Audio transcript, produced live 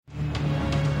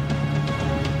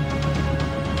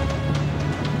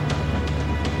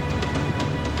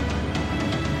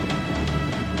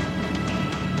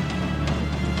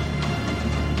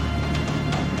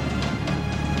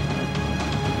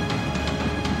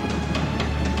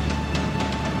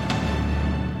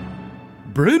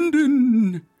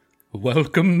Brendan,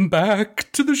 welcome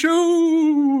back to the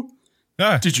show.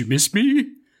 Did you miss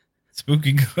me?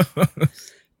 Spooky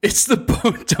ghost. It's the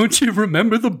don't you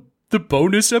remember the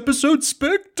bonus episode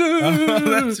Spectre? Oh,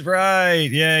 that's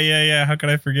right. Yeah. How could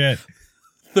I forget?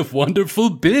 The wonderful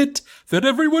bit that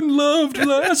everyone loved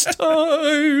last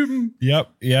time.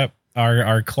 Yep.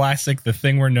 Our classic, the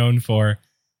thing we're known for.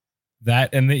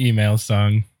 That and the email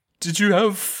song. Did you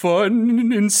have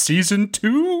fun in season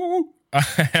 2?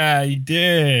 I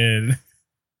did.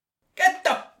 Get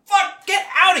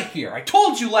out of here. I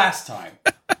told you last time.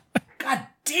 God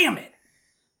damn it.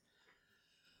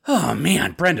 Oh,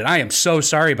 man, Brendan, I am so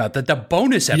sorry about that. The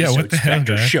bonus episode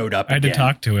Spectre showed up again. I had to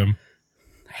talk to him.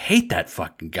 I hate that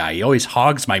fucking guy. He always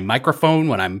hogs my microphone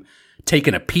when I'm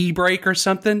taking a pee break or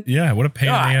something. Yeah, what a pain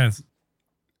in the ass.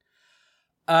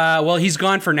 Well, he's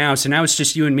gone for now, so now it's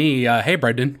just you and me. Hey,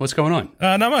 Brendan, what's going on?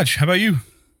 Not much. How about you?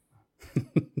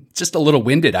 Just a little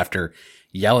winded after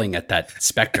yelling at that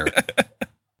Spectre.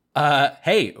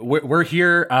 Hey, we're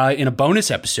here in a bonus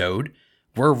episode.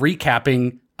 We're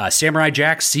recapping Samurai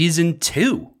Jack Season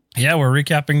 2. Yeah, we're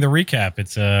recapping the recap.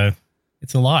 It's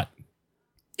a lot.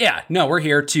 Yeah, no, we're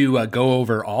here to go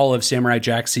over all of Samurai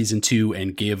Jack Season 2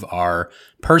 and give our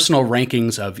personal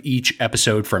rankings of each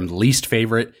episode from least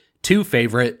favorite to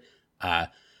favorite. I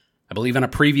believe in a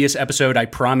previous episode, I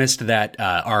promised that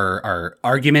our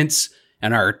arguments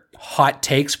and our hot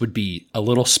takes would be a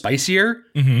little spicier.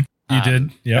 Mm-hmm. You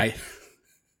did, yeah.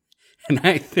 And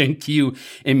I think you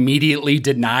immediately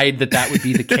denied that would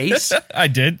be the case. I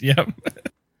did, yep.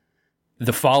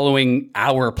 The following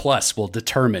hour plus will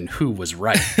determine who was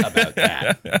right about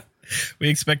that. We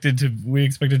expected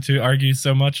to argue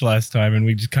so much last time, and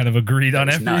we just kind of agreed on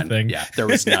everything. None. Yeah, there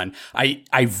was none.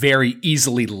 I very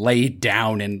easily laid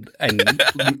down and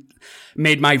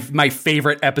made my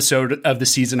favorite episode of the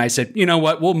season. I said, you know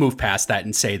what? We'll move past that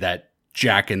and say that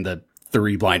Jack and the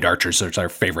 3 Blind Archers is our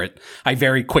favorite. I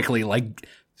very quickly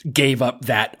gave up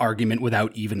that argument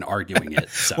without even arguing it.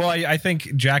 So. Well, I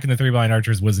think Jack and the 3 Blind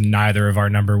Archers was neither of our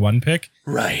number 1 pick.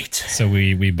 Right. So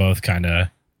we both kind of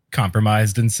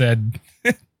compromised and said,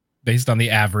 based on the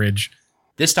average.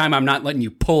 This time I'm not letting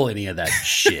you pull any of that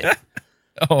shit.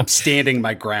 I'm standing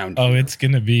my ground. Oh, it's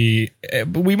going to be,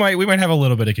 we might have a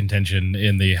little bit of contention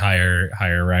in the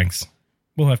higher ranks.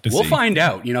 We'll have to see. We'll find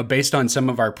out. Based on some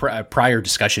of our prior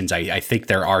discussions, I think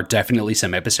there are definitely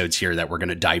some episodes here that we're going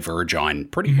to diverge on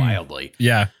pretty wildly.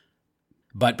 Yeah.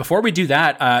 But before we do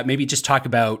that, maybe just talk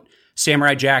about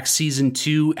Samurai Jack Season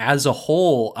 2 as a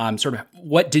whole. Sort of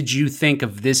what did you think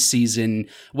of this season?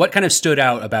 What kind of stood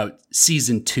out about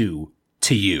Season 2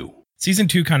 to you? Season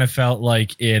 2 kind of felt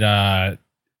like it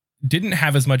didn't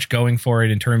have as much going for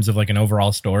it in terms of an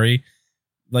overall story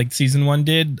like Season 1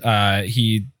 did.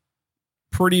 He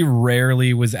pretty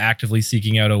rarely was actively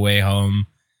seeking out a way home.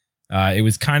 It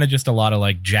was kind of just a lot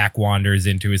of Jack wanders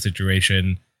into a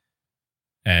situation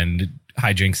and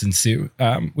hijinks ensue,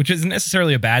 which isn't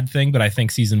necessarily a bad thing, but I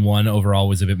think Season 1 overall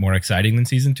was a bit more exciting than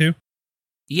Season 2.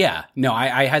 Yeah, no,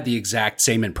 I had the exact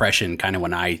same impression kind of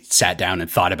when I sat down and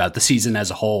thought about the season as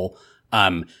a whole.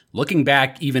 Looking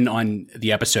back, even on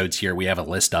the episodes here, we have a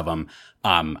list of them.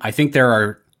 I think there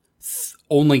are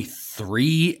only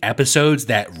 3 episodes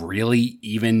that really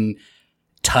even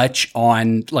touch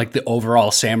on the overall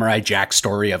Samurai Jack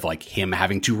story of him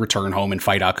having to return home and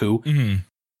fight Aku. Mm-hmm.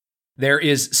 There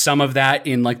is some of that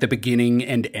in the beginning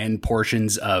and end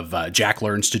portions of Jack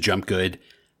Learns to Jump Good.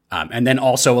 And then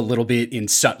also a little bit in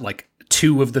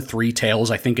 2 of the 3 tales,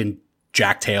 I think in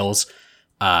Jack Tales.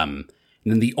 And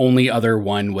then the only other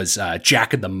one was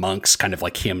Jack and the Monks, kind of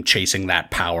him chasing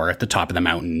that power at the top of the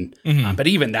mountain. Mm-hmm. But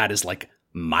even that is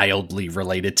mildly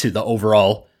related to the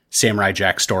overall Samurai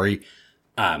Jack story.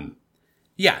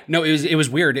 Yeah, no, it was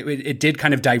weird. It did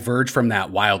kind of diverge from that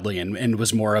wildly and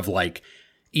was more of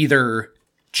either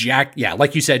Jack, yeah,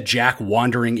 like you said, Jack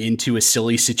wandering into a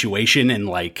silly situation and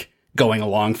going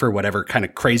along for whatever kind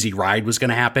of crazy ride was going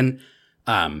to happen.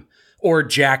 Or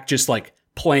Jack just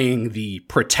playing the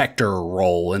protector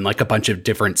role in a bunch of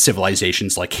different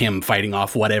civilizations, him fighting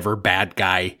off whatever bad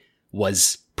guy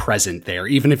was present there,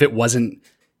 even if it wasn't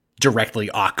directly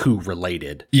Aku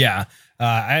related. Yeah.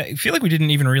 I feel like we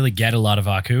didn't even really get a lot of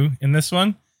Aku in this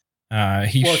one.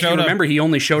 Remember, he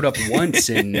only showed up once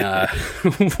in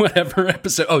whatever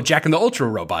episode. Oh, Jack and the Ultra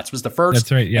Robots was the first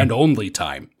That's right, yeah. and only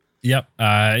time. Yep.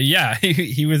 Yeah,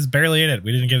 he was barely in it.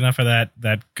 We didn't get enough of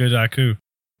that good Aku.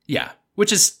 Yeah,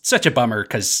 which is such a bummer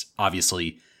because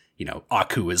obviously,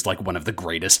 Aku is one of the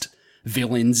greatest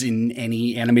villains in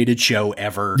any animated show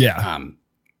ever. Yeah.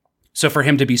 So for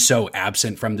him to be so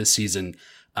absent from this season,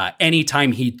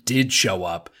 anytime he did show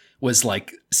up was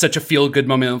like such a feel good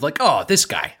moment of like, oh, this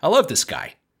guy, I love this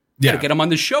guy. Gotta get him on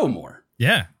the show more.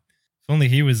 Yeah. If only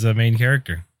he was the main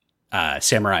character.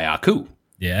 Samurai Aku.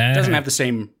 Yeah. It doesn't have the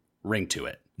same ring to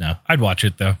it. No, I'd watch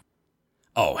it though.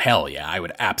 Oh, hell yeah. I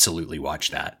would absolutely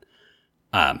watch that.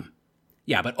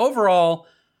 Yeah, but overall,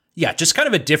 yeah, just kind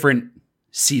of a different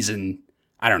season.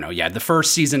 I don't know. Yeah, the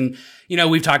first season, you know,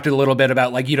 we've talked a little bit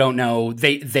about like, you don't know,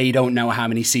 they don't know how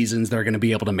many seasons they're going to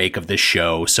be able to make of this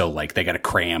show. So like they got to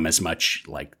cram as much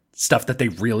like stuff that they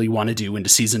really want to do into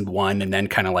season 1 and then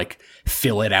kind of like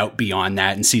fill it out beyond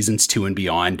that in seasons 2 and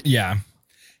beyond. Yeah.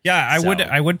 Yeah,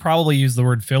 I would probably use the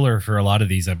word filler for a lot of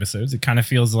these episodes. It kind of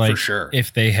feels like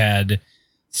if they had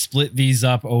split these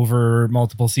up over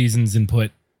multiple seasons and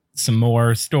put some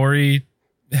more story,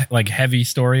 like heavy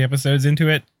story episodes into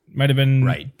it, might have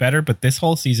been better. But this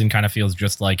whole season kind of feels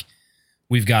just like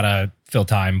we've got to fill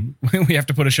time. We have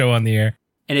to put a show on the air.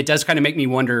 And it does kind of make me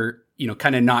wonder, you know,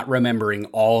 kind of not remembering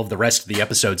all of the rest of the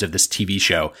episodes of this TV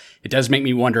show. It does make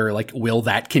me wonder, like, will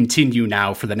that continue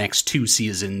now for the next 2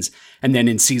 seasons? And then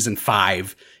in season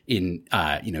 5 in,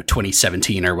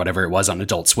 2017 or whatever it was on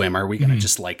Adult Swim, are we going to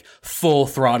just like full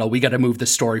throttle? We got to move the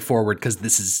story forward because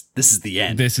this is the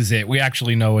end. This is it. We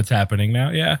actually know what's happening now.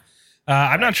 Yeah.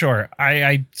 I'm not sure.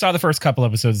 I saw the first couple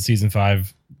episodes of season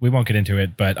 5. We won't get into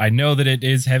it, but I know that it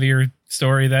is heavier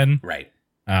story then. Right.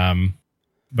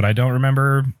 But I don't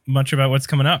remember much about what's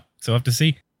coming up. So we'll have to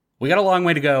see. We got a long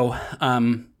way to go.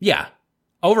 Yeah.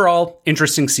 Overall,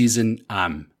 interesting season.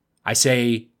 I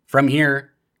say from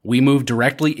here, we move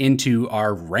directly into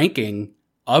our ranking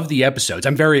of the episodes.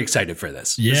 I'm very excited for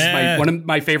this. Yeah. This is one of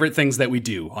my favorite things that we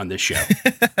do on this show.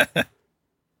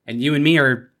 And you and me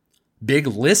are big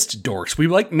list dorks. We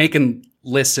like making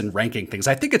lists and ranking things.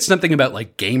 I think it's something about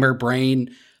like gamer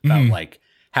brain, about like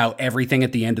how everything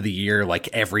at the end of the year, like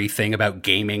everything about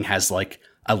gaming has like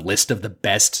a list of the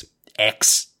best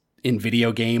X in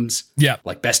video games. Yeah.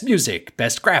 Like best music,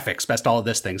 best graphics, best all of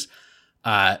this things.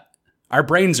 Our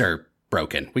brains are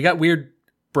broken. We got weird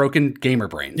broken gamer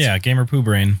brains. Yeah, gamer poo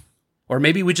brain. Or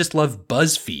maybe we just love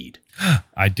BuzzFeed.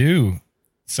 I do.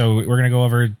 So we're going to go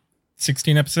over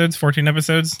 16 episodes, 14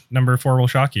 episodes. Number 4 will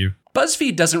shock you.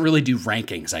 BuzzFeed doesn't really do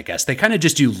rankings, I guess. They kind of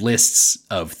just do lists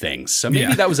of things. So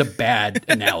maybe that was a bad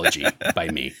analogy by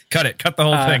me. Cut it. Cut the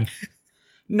whole thing.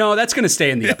 No, that's going to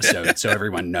stay in the episode so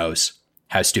everyone knows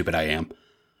how stupid I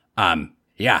am.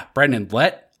 Yeah, Brendan,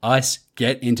 let us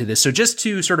get into this. So just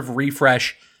to sort of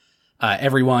refresh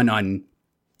everyone on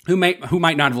who might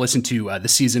not have listened to the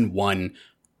season 1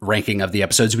 ranking of the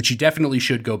episodes, which you definitely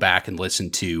should go back and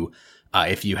listen to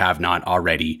if you have not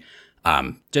already.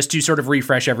 Just to sort of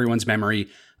refresh everyone's memory,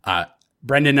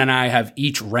 Brendan and I have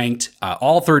each ranked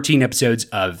all 13 episodes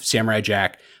of Samurai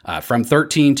Jack from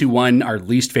 13 to 1, our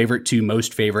least favorite to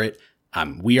most favorite.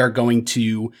 We are going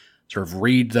to sort of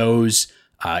read those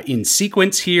in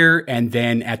sequence here, and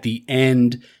then at the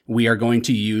end, we are going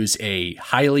to use a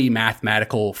highly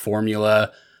mathematical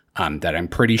formula that I'm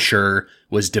pretty sure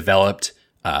was developed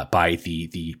by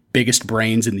the biggest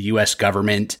brains in the U.S.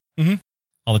 government. Mm-hmm.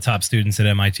 All the top students at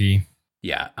MIT.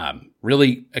 Yeah,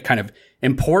 really a kind of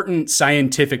important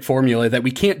scientific formula that we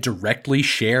can't directly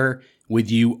share with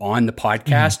you on the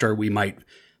podcast, or we might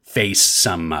face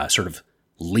some sort of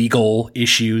legal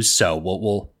issues. So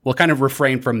we'll kind of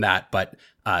refrain from that. But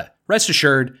rest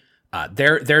assured,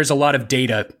 there's a lot of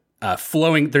data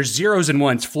flowing. There's zeros and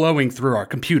ones flowing through our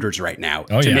computers right now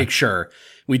to make sure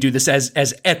we do this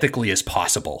as ethically as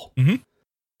possible. Mm-hmm.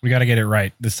 We got to get it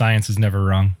right. The science is never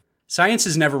wrong. Science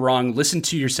is never wrong. Listen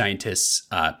to your scientists,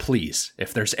 please.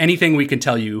 If there's anything we can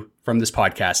tell you from this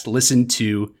podcast, listen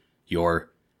to your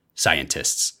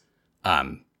scientists.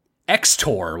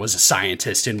 Xtor was a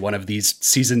scientist in one of these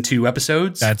season 2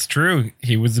 episodes. That's true.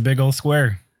 He was a big old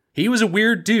square. He was a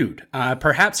weird dude.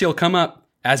 Perhaps he'll come up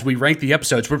as we rank the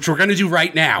episodes, which we're going to do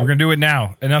right now. We're going to do it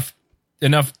now.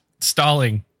 Enough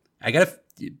stalling. I got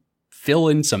to fill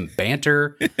in some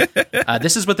banter.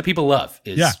 This is what the people love,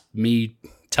 is me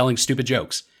telling stupid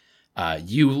jokes.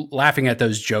 You laughing at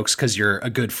those jokes because you're a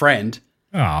good friend.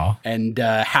 Oh. And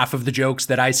half of the jokes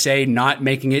that I say not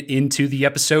making it into the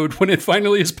episode when it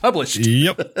finally is published.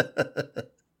 Yep.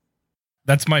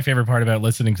 That's my favorite part about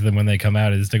listening to them when they come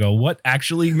out, is to go, what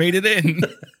actually made it in?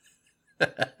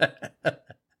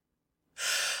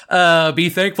 Be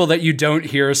thankful that you don't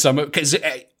hear some of, because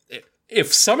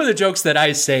if some of the jokes that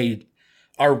I say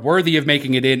are worthy of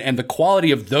making it in, and the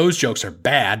quality of those jokes are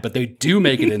bad, but they do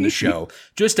make it in the show,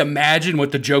 just imagine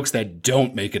what the jokes that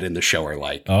don't make it in the show are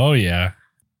like. Oh, yeah.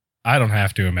 I don't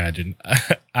have to imagine.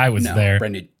 I was there.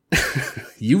 Brendan,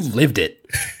 you lived it.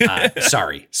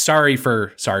 Sorry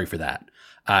for that.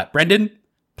 Brendan,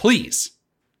 please.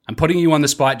 I'm putting you on the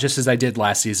spot just as I did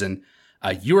last season.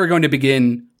 You are going to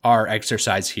begin our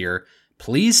exercise here.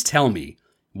 Please tell me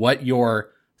what your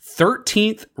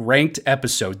 13th ranked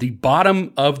episode, the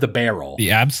bottom of the barrel.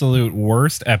 The absolute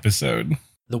worst episode.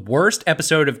 The worst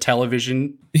episode of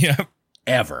television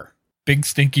ever. Big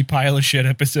stinky pile of shit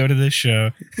episode of this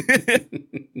show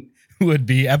would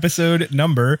be episode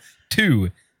number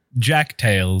 2, Jack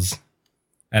Tales.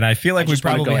 And I feel like we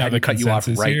probably have a cut you off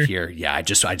consensus right here. Yeah, I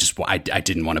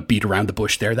didn't want to beat around the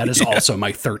bush there. That is also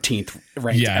my 13th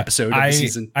ranked episode of the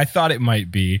season. I thought it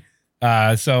might be.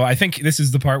 So I think this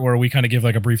is the part where we kind of give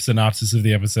like a brief synopsis of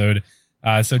the episode.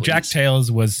 So please. Jack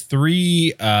Tales was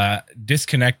 3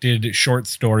 disconnected short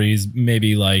stories,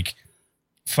 maybe like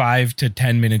 5 to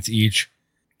 10 minutes each.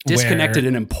 Disconnected,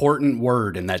 an important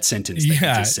word in that sentence that you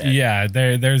just said. Yeah,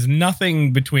 there's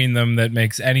nothing between them that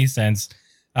makes any sense.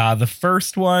 The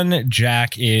first one,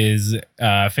 Jack is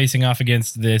facing off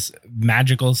against this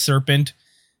magical serpent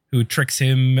who tricks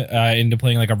him into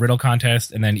playing like a riddle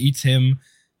contest and then eats him.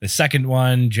 The second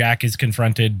one, Jack is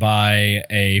confronted by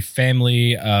a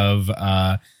family of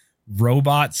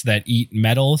robots that eat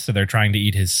metal. So they're trying to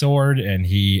eat his sword, and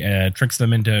he tricks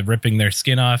them into ripping their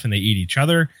skin off, and they eat each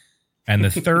other. And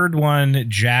the third one,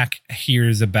 Jack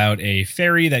hears about a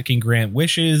fairy that can grant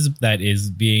wishes that is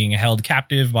being held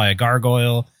captive by a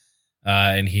gargoyle.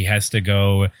 And he has to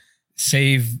go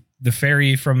save the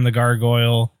fairy from the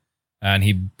gargoyle. And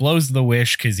he blows the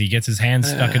wish because he gets his hand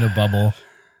stuck in a bubble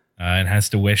and has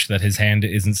to wish that his hand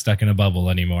isn't stuck in a bubble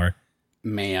anymore.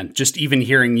 Man, just even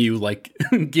hearing you like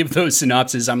give those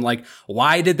synopses, I'm like,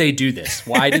 why did they do this?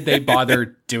 Why did they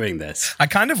bother doing this? I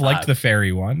kind of liked the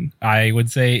fairy one. I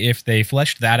would say if they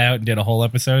fleshed that out and did a whole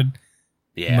episode,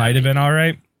 might have been all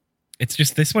right. It's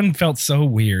just this one felt so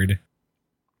weird.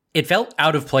 It felt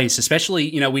out of place, especially,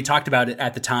 we talked about it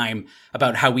at the time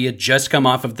about how we had just come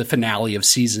off of the finale of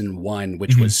season 1,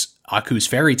 which was Aku's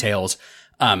Fairy Tales.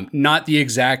 Not the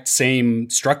exact same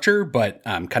structure, but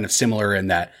kind of similar in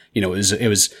that, it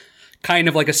was kind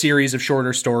of like a series of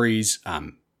shorter stories,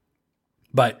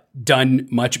 but done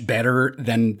much better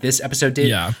than this episode did.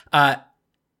 Yeah. I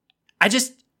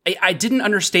didn't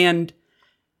understand.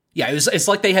 Yeah, it's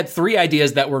like they had 3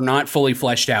 ideas that were not fully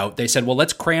fleshed out. They said, well,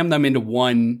 let's cram them into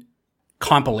one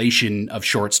compilation of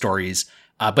short stories,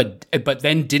 but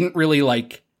then didn't really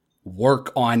like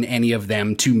work on any of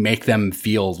them to make them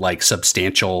feel like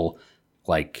substantial.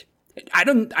 Like I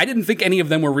didn't think any of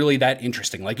them were really that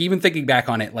interesting. Like even thinking back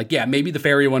on it, like, yeah, maybe the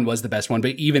fairy one was the best one,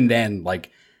 but even then,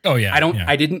 like,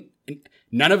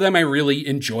 none of them I really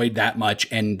enjoyed that much,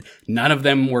 and none of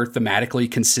them were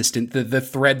thematically consistent. The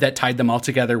thread that tied them all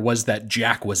together was that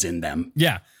Jack was in them.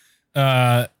 Yeah.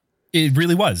 It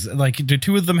really was. Like the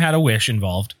 2 of them had a wish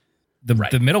involved.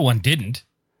 The middle one didn't.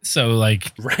 So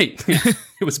like, right.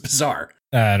 It was bizarre.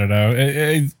 I don't know.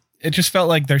 It just felt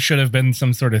like there should have been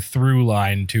some sort of through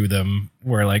line to them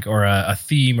where like, or a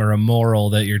theme or a moral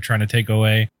that you're trying to take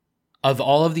away. Of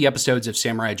all of the episodes of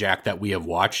Samurai Jack that we have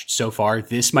watched so far,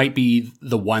 this might be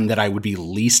the one that I would be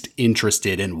least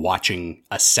interested in watching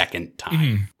a second time.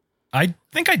 Mm-hmm. I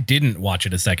think I didn't watch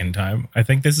it a second time. I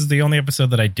think this is the only episode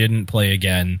that I didn't play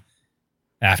again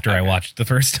after I watched the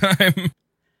first time.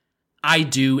 I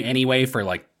do anyway for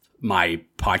like my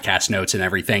podcast notes and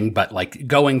everything, but like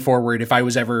going forward, if I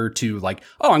was ever to like,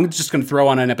 I'm just going to throw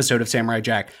on an episode of Samurai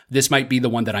Jack, this might be the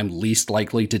one that I'm least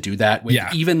likely to do that with.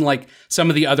 Even like some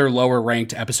of the other lower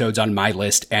ranked episodes on my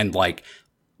list, and like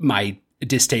my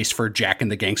distaste for Jack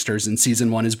and the Gangsters in season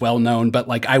 1 is well known, but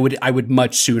like I would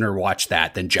much sooner watch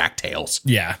that than Jack Tales.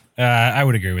 Yeah, I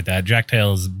would agree with that. Jack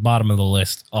Tales, bottom of the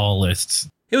list, all lists.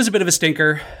 It was a bit of a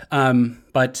stinker,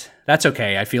 but that's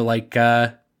okay. I feel like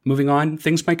moving on,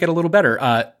 things might get a little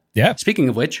better. Speaking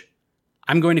of which,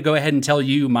 I'm going to go ahead and tell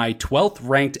you my 12th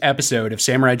ranked episode of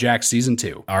Samurai Jack season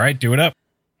 2. All right, do it up.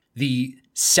 The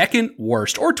second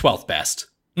worst or 12th best.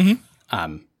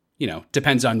 Mm-hmm.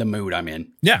 Depends on the mood I'm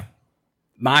in. Yeah.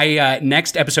 My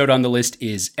next episode on the list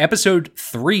is episode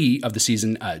 3 of the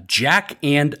season, Jack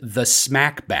and the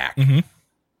Smackback.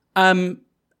 Mm-hmm.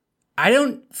 I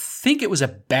don't think it was a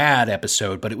bad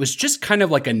episode, but it was just kind of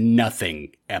like a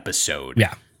nothing episode.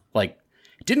 Yeah. Like,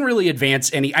 it didn't really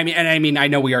advance any. I mean, I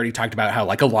know we already talked about how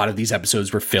like a lot of these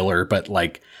episodes were filler, but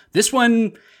like this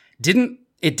one didn't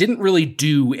really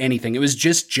do anything. It was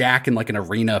just Jack in like an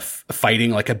arena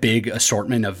fighting like a big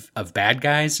assortment of bad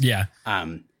guys. Yeah.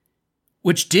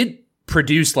 Which did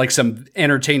produce like some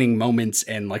entertaining moments,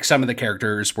 and like some of the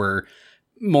characters were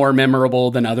more memorable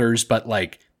than others, but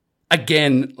like,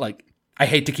 again, like I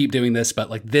hate to keep doing this, but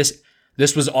like this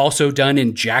This was also done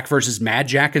in Jack versus Mad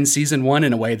Jack in season 1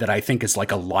 in a way that I think is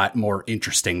like a lot more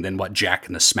interesting than what Jack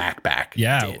and the Smackback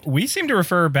did. We seem to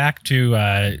refer back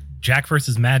to Jack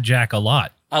versus Mad Jack a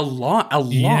lot. A lot.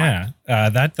 Yeah,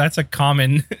 that's a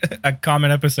common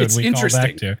episode It's we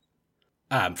interesting. call back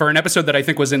to. For an episode that I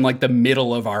think was in like the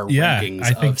middle of our rankings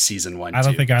I think, of season 1. I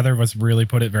don't think either of us really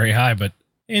put it very high, but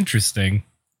interesting.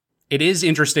 It is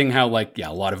interesting how like,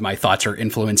 a lot of my thoughts are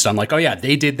influenced on like, oh yeah,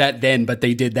 they did that then, but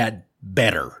they did that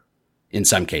better in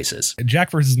some cases.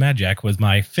 Jack versus Mad Jack was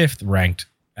my 5th ranked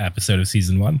episode of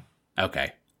season 1.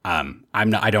 Okay.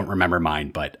 I don't remember mine,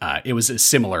 but it was a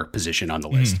similar position on the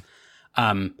list.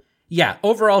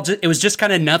 Overall, it was just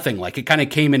kind of nothing. Like it kind of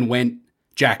came and went,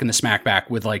 Jack and the Smackback,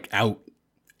 with like out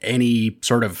any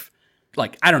sort of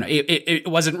like, I don't know. It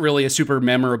wasn't really a super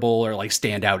memorable or like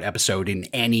standout episode in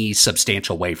any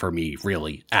substantial way for me,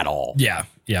 really, at all. Yeah.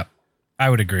 I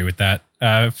would agree with that.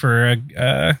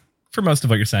 For most of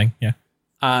what you're saying, yeah.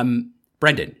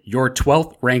 Brendan, your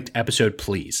 12th ranked episode,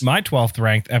 please. My 12th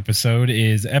ranked episode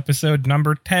is episode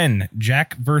number 10,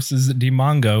 Jack versus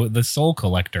Dimongo, the Soul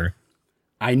Collector.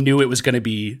 I knew it was going to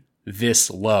be this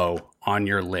low on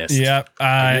your list. Yep.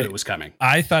 I knew it was coming.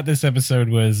 I thought this episode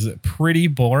was pretty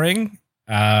boring.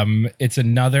 It's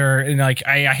another, and like,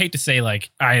 I hate to say, like,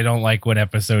 I don't like when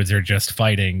episodes are just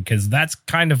fighting, because that's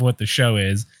kind of what the show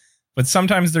is. But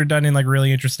sometimes they're done in like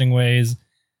really interesting ways.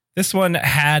 This one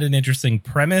had an interesting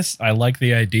premise. I like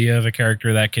the idea of a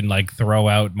character that can like throw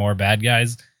out more bad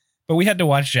guys, but we had to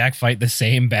watch Jack fight the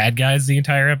same bad guys the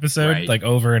entire episode, right, like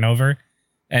over and over.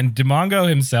 And Dimongo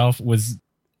himself was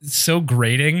so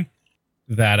grating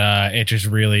that it just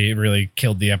really, really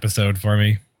killed the episode for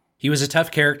me. He was a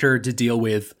tough character to deal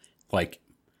with, like,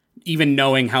 even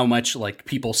knowing how much like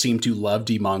people seem to love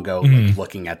Dimongo, like,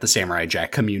 looking at the Samurai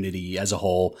Jack community as a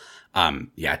whole.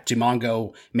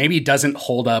 Dimongo maybe doesn't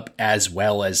hold up as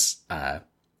well as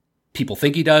people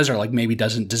think he does, or like maybe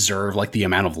doesn't deserve like the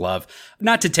amount of love.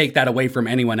 Not to take that away from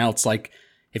anyone else. Like,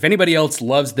 if anybody else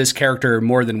loves this character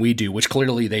more than we do, which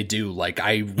clearly they do, like,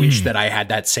 I wish that I had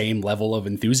that same level of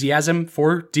enthusiasm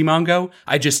for Dimongo.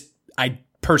 I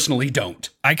personally don't.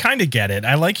 I kind of get it.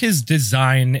 I like his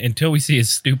design until we see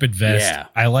his stupid vest. Yeah.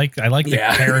 I like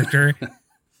the character,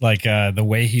 like the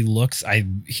way he looks.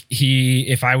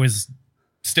 If I was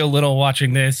still little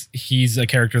watching this, he's a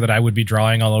character that I would be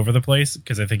drawing all over the place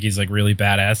because I think he's like really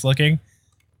badass looking.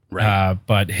 Right.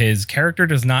 But his character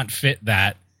does not fit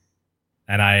that.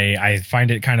 And I find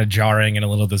it kind of jarring and a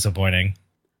little disappointing.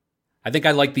 I think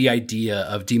I like the idea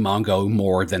of Dimongo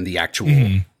more than the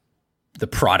actual the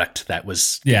product that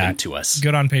was given to us.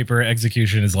 Good on paper,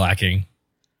 execution is lacking.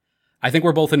 I think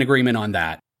we're both in agreement on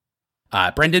that.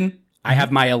 Brendan, I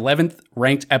have my 11th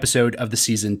ranked episode of the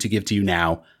season to give to you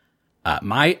now.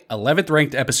 My 11th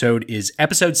ranked episode is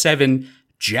episode 7,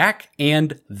 Jack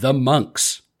and the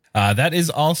Monks. That is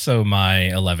also my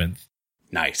 11th.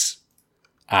 Nice.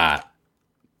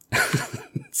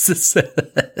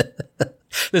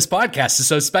 This podcast is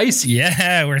so spicy.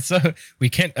 Yeah, we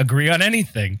can't agree on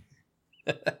anything.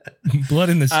 Blood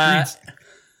in the streets.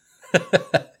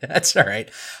 That's all right.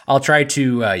 I'll try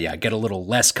to get a little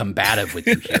less combative with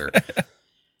you here.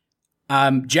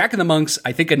 Jack and the Monks,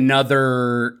 I think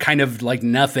another kind of like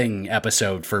nothing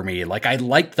episode for me. Like, I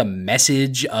liked the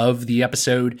message of the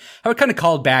episode. I would kind of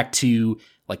call back to,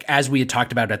 like, as we had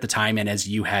talked about at the time and as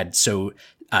you had so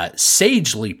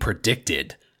sagely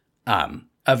predicted,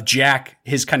 of Jack,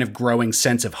 his kind of growing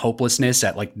sense of hopelessness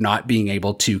at like not being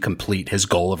able to complete his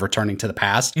goal of returning to the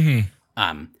past.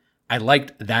 I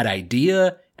liked that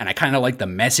idea, and I kind of liked the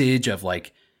message of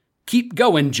like, keep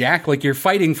going, Jack, like you're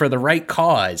fighting for the right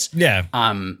cause. Yeah.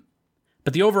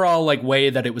 But the overall like way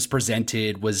that it was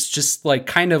presented was just like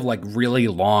kind of like really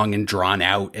long and drawn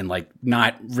out and like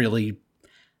not really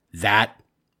that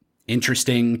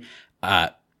interesting.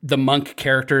 The monk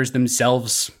characters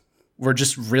themselves were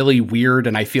just really weird,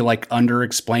 and I feel like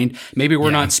underexplained. Maybe we're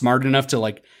not smart enough to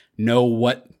like know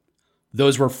what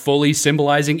those were fully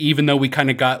symbolizing, even though we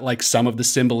kind of got like some of the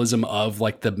symbolism of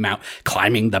like the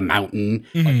climbing the mountain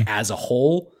like, as a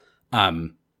whole.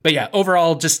 But yeah,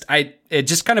 overall, it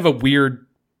just kind of a weird,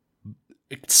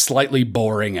 slightly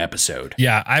boring episode.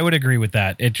 Yeah, I would agree with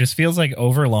that. It just feels like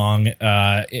overlong.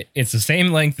 It's the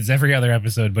same length as every other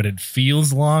episode, but it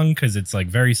feels long because it's like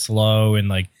very slow and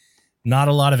like not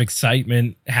a lot of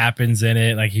excitement happens in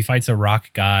it. Like he fights a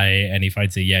rock guy and he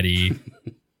fights a Yeti.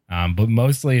 But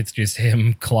mostly it's just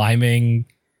him climbing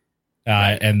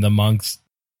and the monks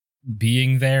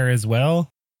being there as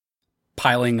well.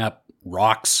 Piling up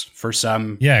rocks for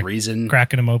some reason.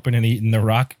 Cracking them open and eating the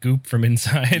rock goop from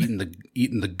inside.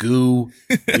 Eating the goo.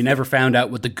 We never found out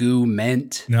what the goo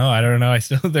meant. No, I don't know.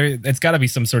 It's got to be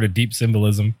some sort of deep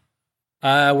symbolism.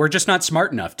 We're just not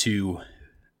smart enough to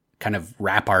kind of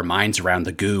wrap our minds around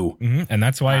the goo. Mm-hmm. And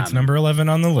that's why it's number 11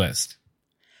 on the list.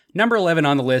 Number 11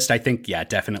 on the list, I think,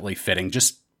 definitely fitting.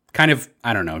 Just kind of,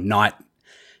 I don't know, not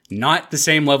the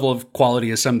same level of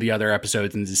quality as some of the other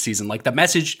episodes in this season. Like the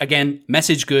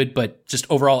message good, but just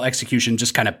overall execution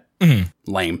just kind of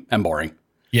lame and boring.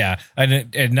 Yeah.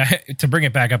 And to bring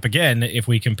it back up again, if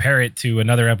we compare it to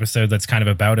another episode that's kind of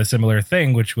about a similar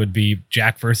thing, which would be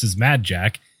Jack versus Mad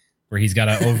Jack, where he's got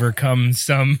to overcome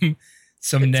some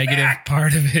negative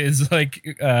part of his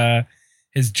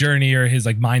his journey or his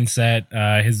like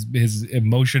mindset, his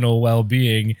emotional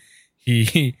well-being.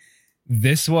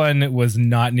 This one was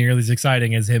not nearly as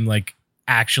exciting as him like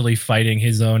actually fighting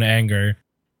his own anger.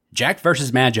 Jack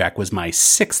versus Mad Jack was my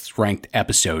 6th ranked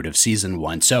episode of season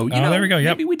 1. So there we go.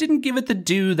 Yep. Maybe we didn't give it the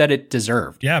due that it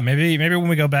deserved. Yeah, maybe when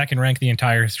we go back and rank the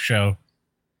entire show,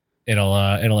 it'll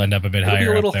end up a bit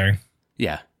higher up there.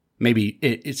 Yeah. Maybe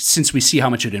it's since we see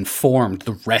how much it informed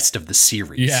the rest of the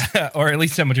series. Yeah, or at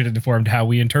least how much it informed how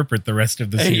we interpret the rest of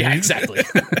the series. Yeah, exactly.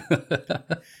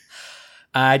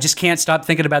 I just can't stop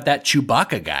thinking about that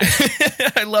Chewbacca guy.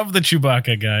 I love the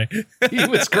Chewbacca guy. He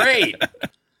was great.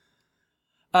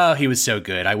 Oh, he was so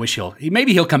good. I wish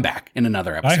maybe he'll come back in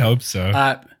another episode. I hope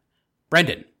so.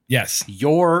 Brendan. Yes.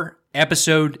 Your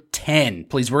episode 10,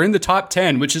 please. We're in the top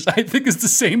 10, which is, I think, is the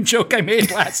same joke I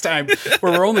made last time,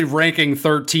 where we're only ranking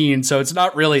 13, so it's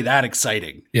not really that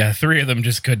exciting. Yeah, 3 of them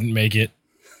just couldn't make it,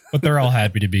 but they're all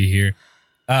happy to be here.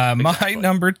 My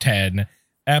number 10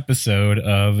 episode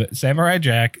of Samurai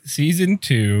Jack season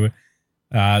 2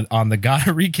 on the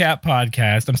Gotta Recap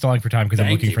podcast. I'm stalling for time because I'm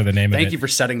looking for the name of it. Thank you for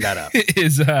setting that up.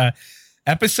 Is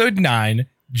episode 9,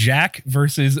 Jack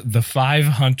versus the 5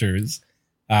 Hunters.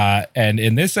 And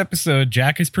in this episode,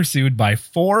 Jack is pursued by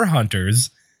 4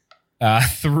 hunters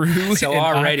through. So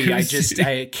already,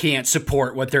 I can't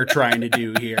support what they're trying to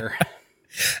do here.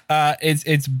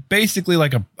 It's basically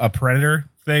like a predator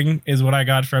thing, is what I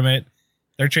got from it.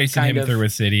 They're chasing him through a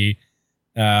city.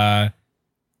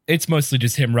 It's mostly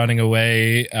just him running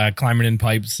away, climbing in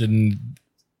pipes, and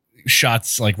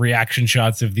shots, like reaction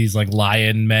shots of these like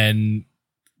lion men,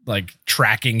 like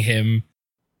tracking him.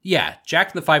 Yeah,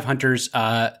 Jack and the 5 Hunters.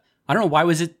 I don't know, why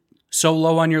was it so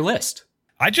low on your list?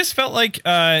 I just felt like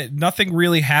nothing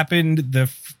really happened.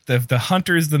 The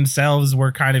hunters themselves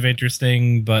were kind of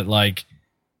interesting, but like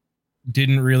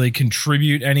didn't really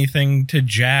contribute anything to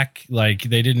Jack. Like he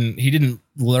didn't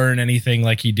learn anything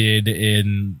like he did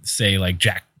in, say, like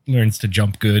Jack Learns to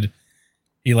Jump Good.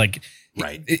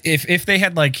 Right. If they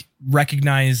had like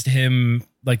recognized him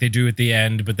like they do at the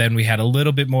end, but then we had a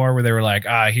little bit more where they were like,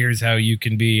 here's how you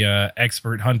can be a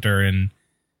expert hunter, and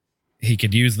he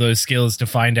could use those skills to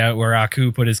find out where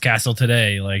Aku put his castle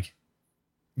today. Like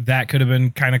that could have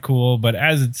been kind of cool. But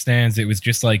as it stands, it was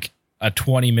just like a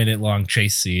 20-minute long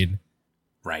chase scene.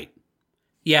 Right.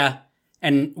 Yeah.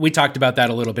 And we talked about that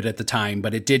a little bit at the time,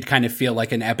 but it did kind of feel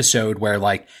like an episode where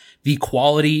like the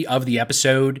quality of the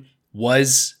episode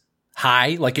was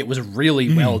high. Like it was a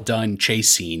really well done chase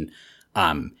scene.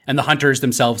 And the hunters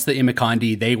themselves, the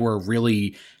Imikandi, they were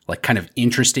really like kind of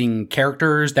interesting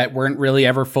characters that weren't really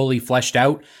ever fully fleshed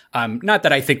out. Not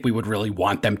that I think we would really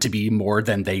want them to be more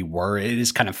than they were. It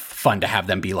is kind of fun to have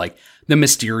them be like the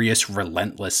mysterious,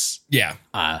 relentless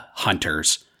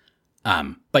hunters.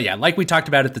 But yeah, like we talked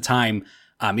about at the time,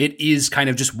 it is kind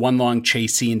of just one long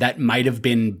chase scene that might have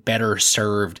been better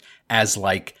served as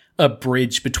like a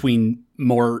bridge between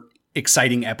more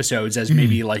exciting episodes, as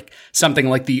maybe like something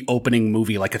like the opening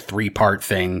movie, like a 3-part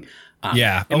thing.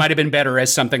 It might have been better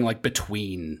as something like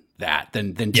between that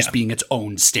than just being its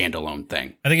own standalone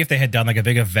thing. I think if they had done like a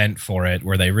big event for it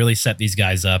where they really set these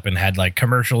guys up and had like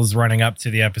commercials running up to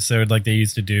the episode like they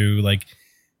used to do, like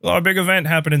a big event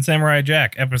happened in Samurai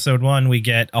Jack. Episode 1, we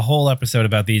get a whole episode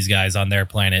about these guys on their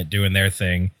planet doing their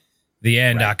thing. The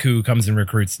end, Aku comes and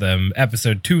recruits them.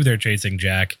 Episode 2, they're chasing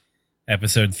Jack.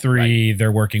 Episode 3,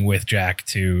 they're working with Jack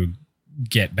to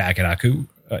get back at Aku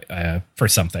for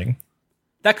something.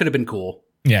 That could have been cool.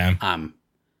 Yeah.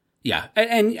 Yeah.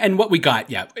 And what we got,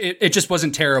 it just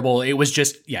wasn't terrible. It was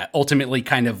just, ultimately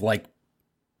kind of like,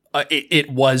 it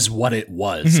was what it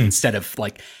was instead of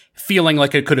like feeling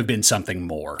like it could have been something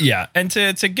more. Yeah. And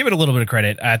to give it a little bit of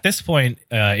credit, at this point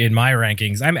in my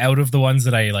rankings, I'm out of the ones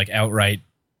that I like outright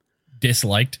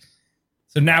disliked.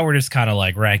 So now we're just kind of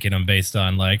like ranking them based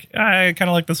on like, I kind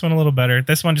of like this one a little better.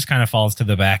 This one just kind of falls to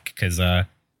the back because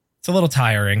it's a little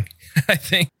tiring, I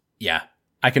think. Yeah,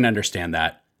 I can understand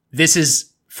that. this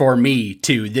is for me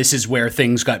too. This is where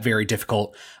things got very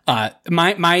difficult.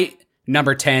 My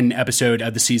number 10 episode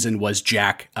of the season was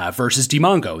Jack versus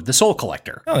Dimongo, the Soul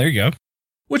Collector. Oh, there you go.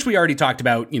 Which we already talked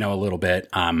about, a little bit.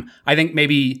 I think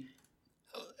maybe,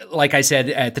 like I said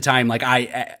at the time, like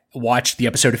I watched the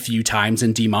episode a few times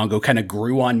and Dimongo kind of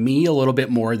grew on me a little bit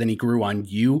more than he grew on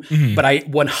you. Mm-hmm. But I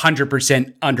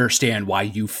 100% understand why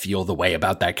you feel the way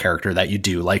about that character that you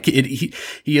do. Like he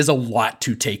is a lot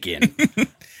to take in.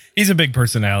 He's a big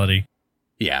personality.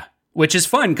 Yeah. Which is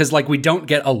fun because like we don't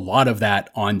get a lot of that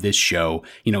on this show,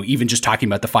 even just talking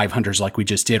about the 5 hunters like we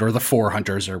just did, or the 4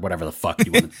 hunters or whatever the fuck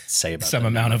you want to say about some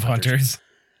amount of hunters.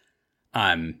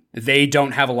 They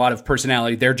don't have a lot of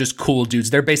personality. They're just cool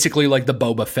dudes. They're basically like the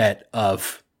Boba Fett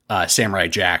of Samurai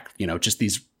Jack, just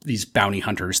these bounty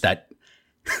hunters that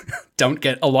don't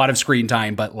get a lot of screen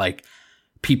time, but like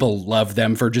people love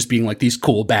them for just being like these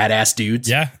cool badass dudes.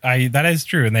 Yeah, that is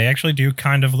true. And they actually do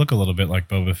kind of look a little bit like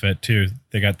Boba Fett too.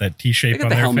 They got that T-shape on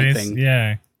their face. Thing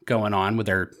yeah, going on with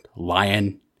their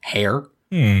lion hair.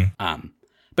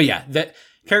 But yeah, that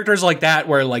characters like that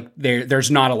where like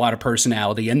there's not a lot of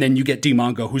personality, and then you get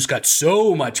Dimongo who's got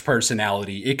so much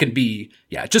personality. It can be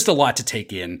just a lot to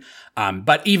take in.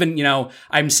 But even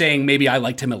I'm saying maybe I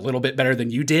liked him a little bit better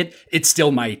than you did. It's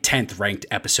still my 10th ranked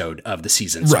episode of the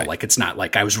season, so like it's not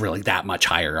like I was really that much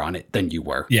higher on it than you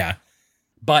were. Yeah,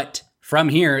 but from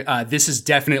here, this is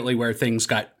definitely where things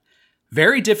got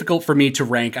very difficult for me to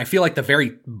rank. I feel like the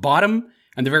very bottom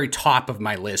and the very top of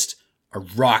my list are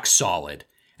rock solid.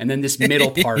 And then this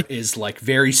middle part is like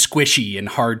very squishy and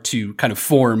hard to kind of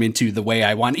form into the way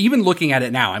I want. Even looking at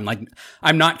it now, I'm like,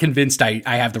 I'm not convinced I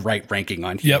have the right ranking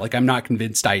on here. Yep. Like, I'm not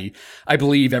convinced I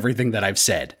believe everything that I've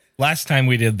said. Last time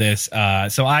we did this,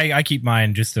 so I keep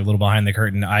mine just a little behind the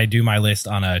curtain. I do my list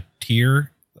on a tier,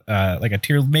 like a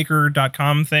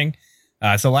tiermaker.com thing.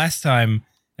 So last time,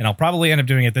 and I'll probably end up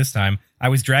doing it this time, I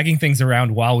was dragging things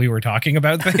around while we were talking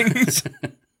about things.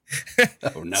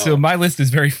 Oh no. So my list is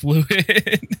very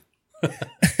fluid.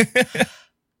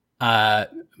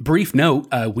 Brief note,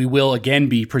 we will again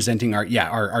be presenting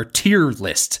our tier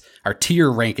list, our tier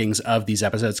rankings of these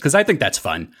episodes, because I think that's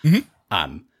fun.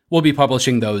 Mm-hmm. We'll be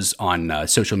publishing those on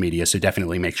social media, so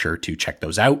definitely make sure to check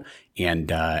those out. And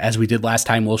as we did last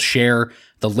time, we'll share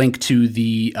the link to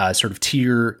the sort of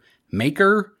tier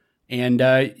maker, and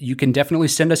you can definitely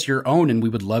send us your own, and we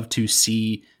would love to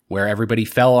see where everybody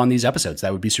fell on these episodes.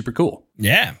 That would be super cool.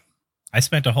 Yeah. I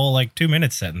spent a whole 2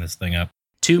 minutes setting this thing up.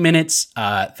 2 minutes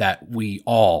that we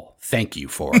all thank you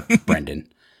for,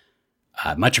 Brendan.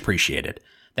 Much appreciated.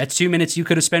 That's 2 minutes you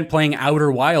could have spent playing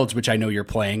Outer Wilds, which I know you're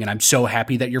playing, and I'm so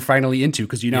happy that you're finally into,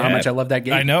 because you know how much I love that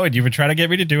game. I know, and you've been trying to get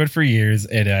me to do it for years,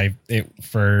 and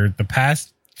for the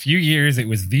past few years, it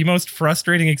was the most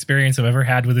frustrating experience I've ever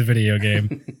had with a video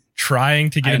game. Trying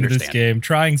to get into this game,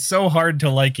 trying so hard to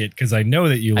like it, because I know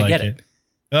that you like it.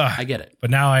 I get it.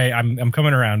 But now I'm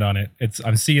coming around on it.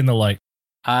 I'm seeing the light.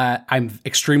 I'm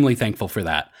extremely thankful for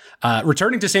that.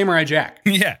 Returning to Samurai Jack.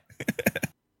 Yeah.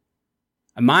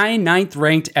 My 9th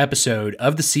ranked episode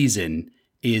of the season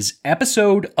is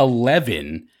episode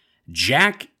 11,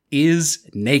 Jack is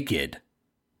Naked.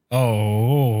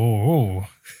 Oh.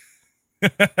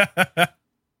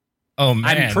 Oh, man.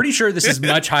 I'm pretty sure this is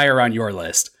much higher on your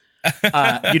list.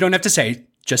 You don't have to say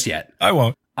just yet. I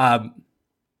won't.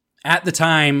 At the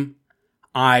time,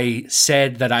 I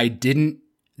said that I didn't.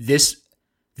 This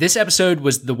episode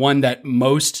was the one that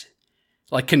most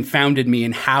confounded me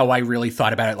in how I really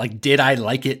thought about it. Like, did I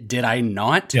like it? Did I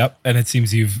not? Yep. And it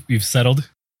seems you've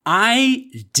settled. I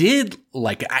did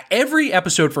like it. Every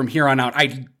episode from here on out,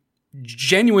 I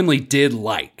genuinely did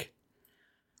like,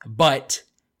 but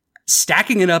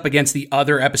stacking it up against the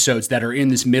other episodes that are in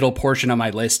this middle portion of my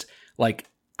list,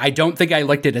 I don't think I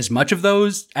liked it as much of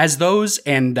those.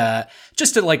 And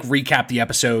just to recap the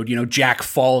episode, Jack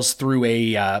falls through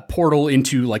a portal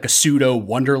into a pseudo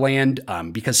wonderland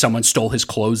because someone stole his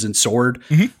clothes and sword.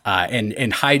 Mm-hmm.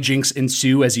 And hijinks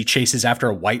ensue as he chases after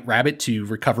a white rabbit to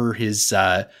recover his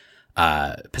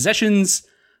possessions.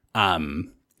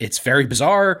 It's very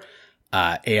bizarre.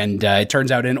 And it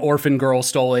turns out an orphan girl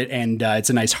stole it, and it's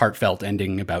a nice heartfelt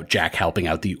ending about Jack helping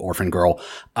out the orphan girl.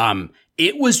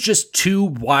 It was just too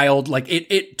wild.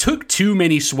 It took too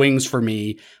many swings for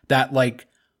me that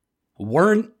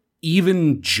weren't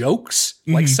even jokes.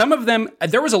 Mm-hmm. Some of them,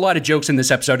 there was a lot of jokes in this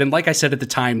episode. And like I said at the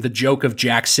time, the joke of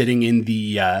Jack sitting in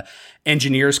the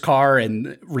engineer's car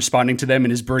and responding to them in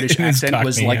his British accent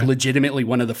was legitimately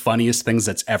one of the funniest things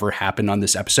that's ever happened on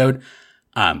this episode,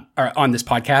 or on this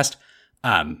podcast.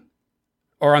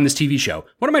 Or on this TV show.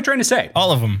 What am I trying to say?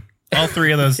 All of them. All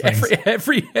three of those things.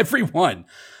 Every one.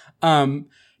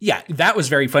 yeah, that was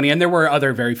very funny. And there were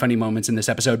other very funny moments in this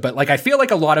episode. But like, I feel like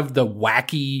a lot of the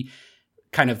wacky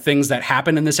kind of things that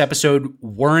happened in this episode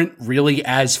weren't really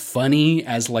as funny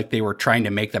as like they were trying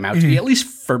to make them out to be, at least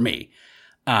for me.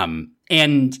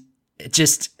 And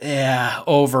just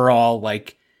overall,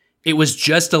 like it was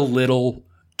just a little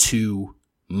too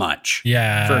much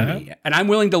for me. And I'm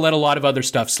willing to let a lot of other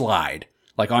stuff slide,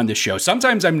 like on this show.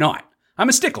 Sometimes I'm not. I'm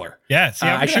a stickler. Yeah, see,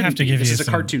 I shouldn't have to give you this is a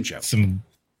cartoon show.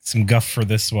 Some guff for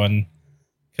this one.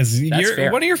 Because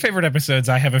one of your favorite episodes,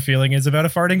 I have a feeling, is about a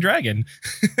farting dragon.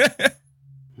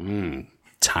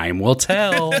 Time will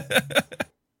tell.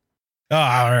 Oh,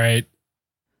 all right.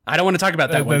 I don't want to talk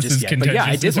about that one just yet. But yeah,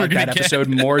 I did like that episode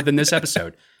more than this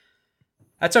episode.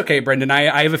 That's okay, Brendan.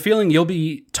 I have a feeling you'll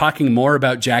be talking more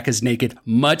about Jack is Naked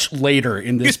much later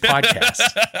in this podcast.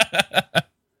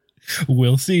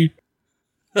 We'll see.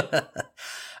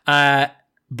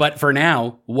 But for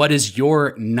now, what is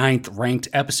your 9th ranked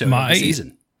episode of the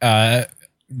season?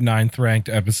 9th ranked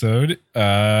episode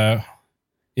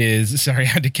is, sorry, I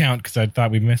had to count because I thought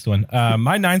we missed one.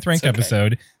 My 9th ranked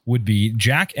episode would be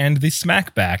Jack and the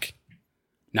Smackback.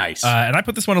 Nice. And I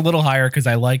put this one a little higher because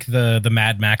I like the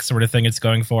Mad Max sort of thing it's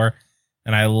going for.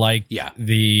 And I like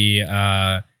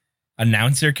the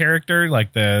announcer character,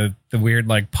 like the weird,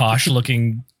 like posh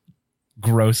looking,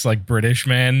 gross, like British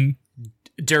man.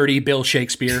 Dirty Bill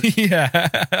Shakespeare.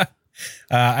 Yeah.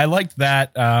 I liked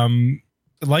that.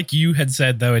 Like you had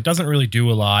said, though, it doesn't really do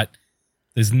a lot.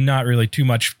 There's not really too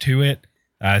much to it.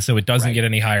 So it doesn't get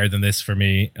any higher than this for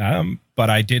me. But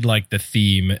I did like the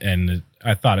theme, and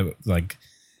I thought it was like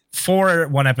for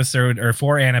an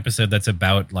episode that's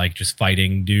about like just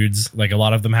fighting dudes, like a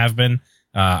lot of them have been.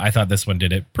 I thought this one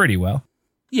did it pretty well.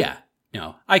 Yeah.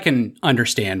 No, I can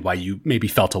understand why you maybe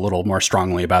felt a little more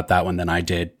strongly about that one than I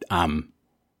did.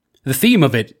 The theme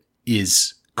of it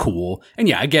is cool. And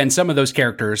yeah, again, some of those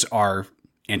characters are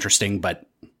interesting, but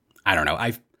I don't know.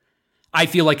 I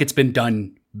feel like it's been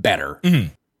done better.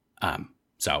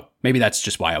 So maybe that's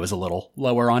just why I was a little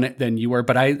lower on it than you were.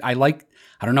 But I like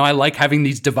having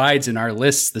these divides in our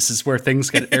lists. This is where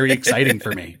things get very exciting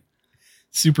for me.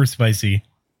 Super spicy.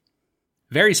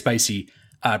 Very spicy.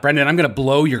 Brendan, I'm going to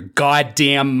blow your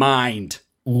goddamn mind.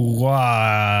 What?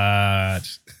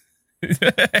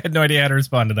 I had no idea how to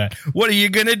respond to that. What are you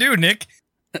going to do, Nick?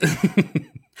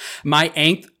 My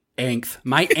angth.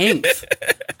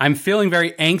 I'm feeling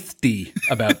very angsty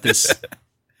about this.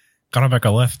 Got back a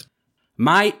left.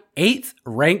 My 8th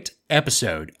ranked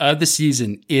episode of the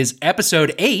season is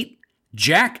episode 8,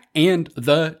 Jack and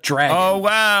the Dragon. Oh,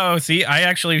 wow. See, I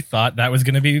actually thought that was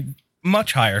going to be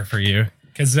much higher for you.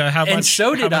 Because how much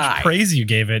praise you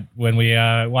gave it when we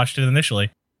watched it initially.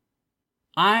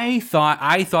 I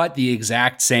thought the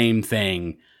exact same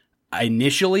thing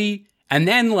initially. And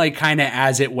then, like, kind of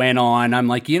as it went on, I'm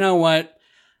like, you know what?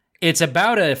 It's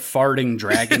about a farting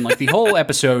dragon. Like, the whole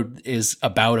episode is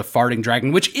about a farting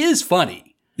dragon, which is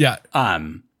funny. Yeah.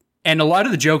 And a lot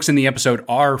of the jokes in the episode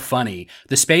are funny.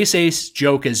 The Space Ace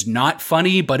joke is not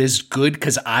funny, but is good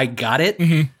because I got it.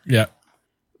 Mm-hmm. Yeah.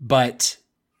 But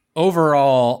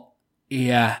overall,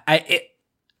 yeah,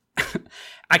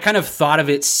 I kind of thought of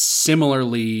it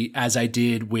similarly as I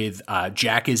did with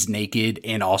Jack is Naked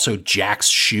and also Jack's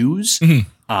Shoes,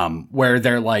 where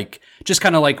they're like just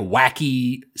kind of like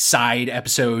wacky side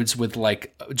episodes with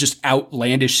like just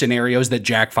outlandish scenarios that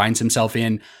Jack finds himself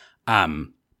in.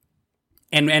 And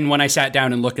when I sat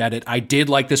down and looked at it, I did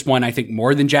like this one, I think,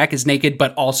 more than Jack is Naked,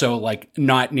 but also like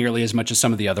not nearly as much as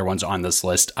some of the other ones on this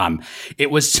list.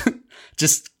 It was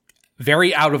just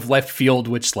very out of left field,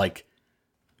 which like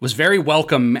was very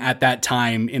welcome at that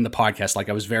time in the podcast. Like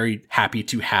I was very happy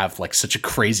to have like such a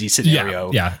crazy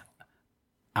scenario. Yeah.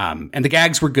 And the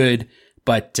gags were good,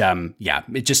 but yeah,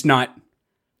 it just not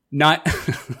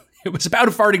it was about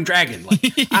a farting dragon.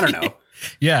 Like, I don't know.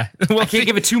 Yeah. Well, I can't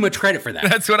give it too much credit for that.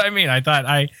 That's what I mean. I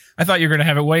thought you were going to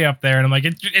have it way up there, and I'm like,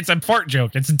 it's a fart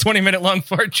joke. It's a 20-minute long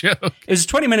fart joke. It's a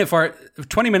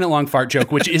 20-minute long fart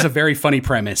joke, which is a very funny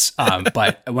premise.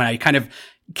 But when I kind of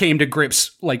came to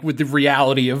grips like with the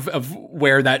reality of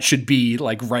where that should be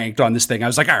like ranked on this thing, I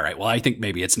was like, all right, well, I think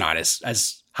maybe it's not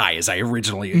as high as I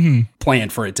originally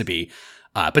planned for it to be.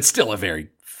 But still a very,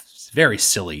 very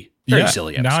silly,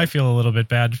 silly episode. Now I feel a little bit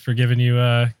bad for giving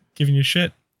you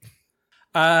shit.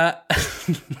 Did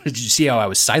you see how I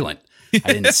was silent?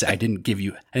 I didn't give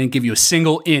you a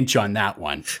single inch on that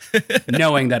one,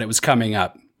 knowing that it was coming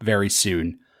up very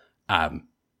soon.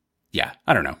 Yeah,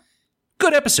 I don't know.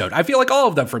 Good episode. I feel like all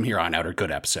of them from here on out are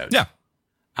good episodes.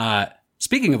 Yeah.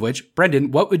 Speaking of which,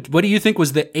 Brendan, what do you think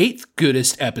was the 8th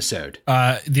goodest episode?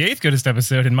 The 8th goodest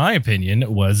episode, in my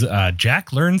opinion, was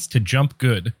Jack Learns to Jump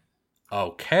Good.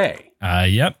 Okay.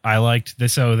 Yep, I liked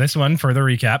this. So this one, for the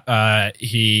recap,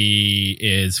 he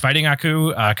is fighting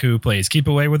Aku. Aku plays keep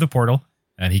away with a portal,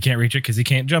 and he can't reach it because he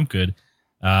can't jump good.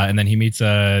 And then he meets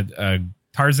a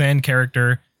Tarzan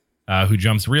character who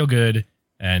jumps real good,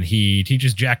 and he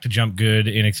teaches Jack to jump good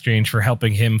in exchange for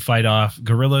helping him fight off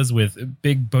gorillas with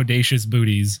big bodacious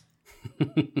booties.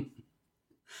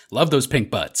 Love those pink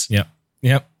butts. Yep.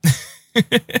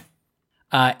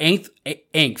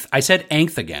 Eighth. I said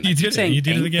eighth again. You did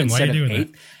it again. Why are you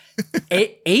doing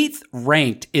that? Eighth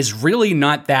ranked is really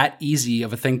not that easy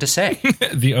of a thing to say.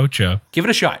 The Ocho. Give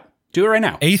it a shot. Do it right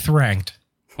now. Eighth ranked.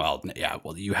 Well, yeah.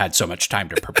 Well, you had so much time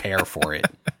to prepare for it.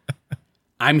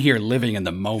 I'm here living in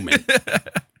the moment.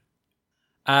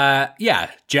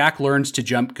 Yeah. Jack learns to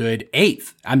jump good.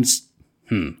 Eighth.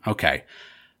 Okay.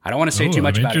 I don't want to say too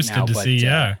much about it now. To see,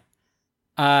 yeah.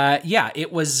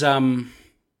 It was the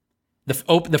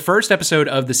first episode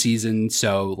of the season,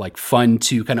 so like fun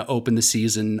to kind of open the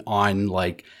season on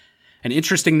like an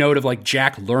interesting note of like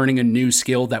Jack learning a new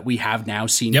skill that we have now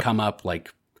seen come up.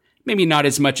 Like maybe not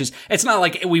as much as it's not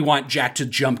like we want Jack to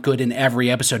jump good in every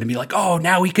episode and be like, oh,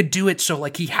 now he could do it, so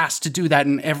like he has to do that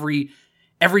in every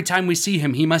time we see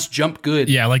him, he must jump good.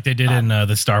 Yeah, like they did in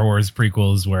the Star Wars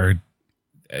prequels where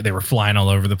they were flying all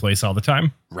over the place all the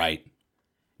time. Right.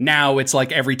 Now it's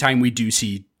like every time we do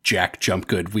see Jack jump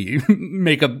good, we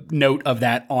make a note of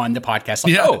that on the podcast.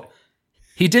 Like, oh,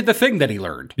 he did the thing that he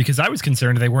learned. Because I was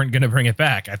concerned they weren't going to bring it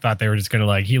back. I thought they were just going to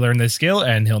like, he learned this skill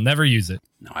and he'll never use it.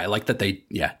 No, I like that they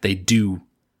do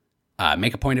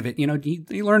make a point of it. You know,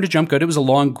 he learned to jump good. It was a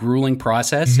long, grueling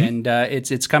process, and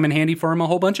it's come in handy for him a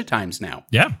whole bunch of times now.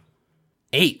 Yeah.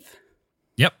 Eighth.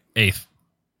 Yep. Eighth.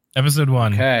 Episode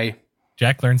 1. Okay.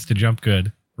 Jack learns to jump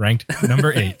good. Ranked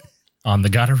number 8 on the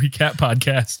Gotta Recap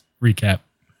podcast. Recap.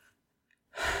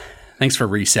 Thanks for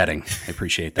resetting. I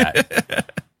appreciate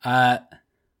that.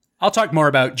 I'll talk more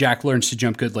about Jack learns to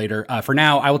jump good later. For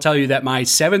now, I will tell you that my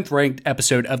 7th ranked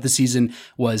episode of the season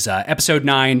was episode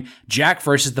 9, Jack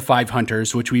versus the Five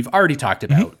Hunters, which we've already talked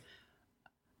about.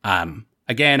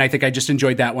 Again, I think I just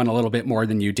enjoyed that one a little bit more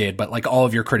than you did, but like all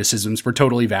of your criticisms were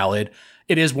totally valid.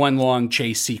 It is one long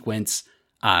chase sequence.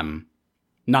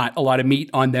 Not a lot of meat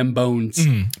on them bones.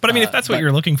 But I mean, if that's what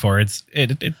you're looking for, it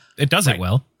does it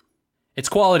well. It's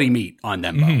quality meat on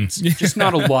them bones. Just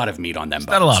not a lot of meat on them bones.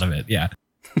 Not a lot of it, yeah.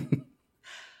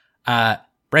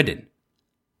 Brendan,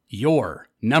 your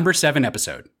number 7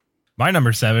 episode. My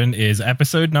number 7 is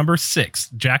episode number 6,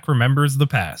 Jack Remembers the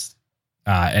Past.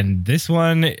 And this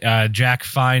one, Jack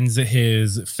finds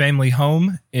his family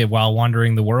home while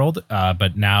wandering the world.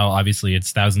 But now, obviously,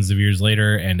 it's thousands of years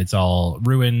later, and it's all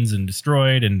ruins and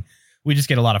destroyed. And we just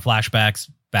get a lot of flashbacks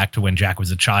back to when Jack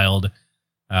was a child,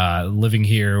 living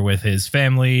here with his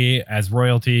family as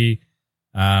royalty.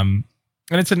 And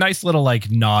it's a nice little like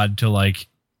nod to like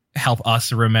help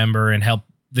us remember and help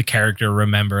the character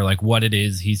remember like what it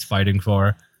is he's fighting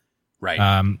for.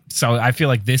 Right. So I feel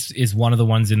like this is one of the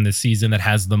ones in the season that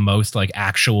has the most like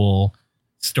actual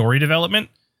story development,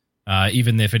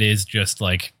 even if it is just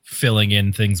like filling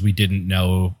in things we didn't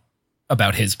know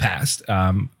about his past.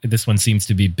 This one seems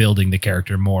to be building the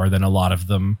character more than a lot of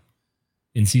them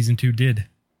in season 2 did.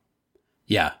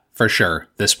 Yeah, for sure.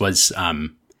 This was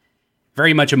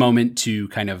very much a moment to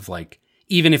kind of like,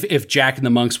 even if Jack and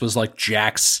the Monks was like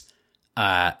Jack's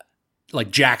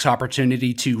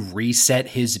opportunity to reset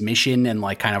his mission and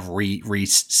like kind of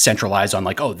re-centralize on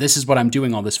like, oh, this is what I'm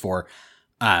doing all this for.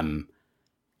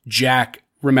 Jack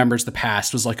Remembers the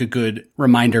Past was like a good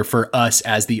reminder for us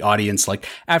as the audience, like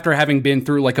after having been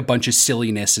through like a bunch of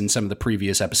silliness in some of the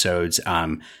previous episodes,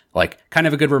 like kind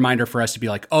of a good reminder for us to be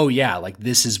like, oh yeah, like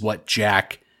this is what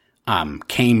Jack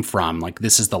came from. Like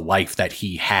this is the life that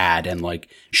he had and like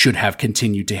should have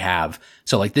continued to have.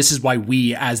 So like this is why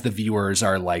we as the viewers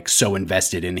are like so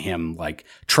invested in him, like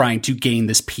trying to gain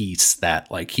this peace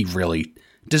that like he really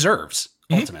deserves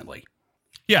ultimately.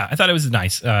 Yeah, I thought it was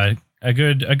nice. A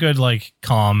good like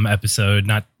calm episode.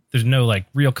 There's no like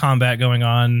real combat going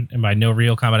on, and by no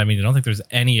real combat I mean I don't think there's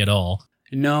any at all.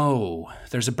 No,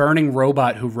 there's a burning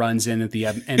robot who runs in at the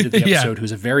end of the episode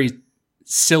who's a very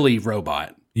silly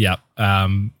robot. Yeah.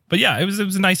 But yeah, it was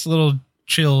a nice little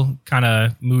chill kind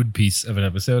of mood piece of an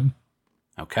episode.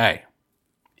 Okay.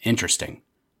 Interesting.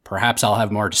 Perhaps I'll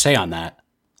have more to say on that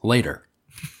later.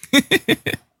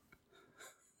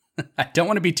 I don't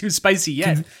want to be too spicy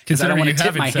yet because I don't want to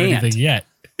tip my hand yet.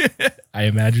 I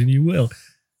imagine you will.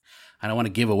 I don't want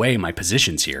to give away my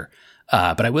positions here,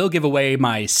 but I will give away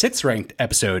my 6th ranked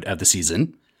episode of the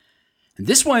season. And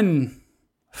this one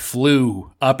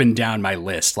flew up and down my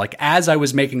list. Like as I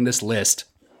was making this list,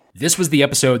 this was the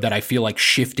episode that I feel like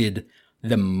shifted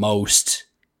the most.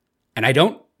 And I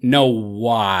don't know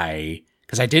why,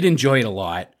 because I did enjoy it a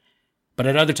lot. But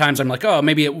at other times, I'm like, oh,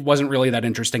 maybe it wasn't really that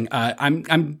interesting.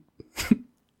 I'm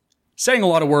saying a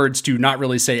lot of words to not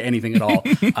really say anything at all.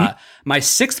 My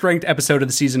 6th ranked episode of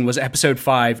the season was episode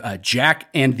 5, Jack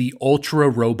and the Ultra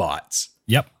Robots.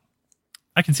 Yep.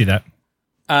 I can see that.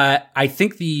 I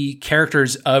think the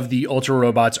characters of the Ultra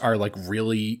Robots are like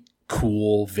really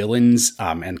cool villains,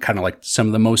 and kind of like some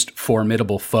of the most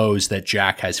formidable foes that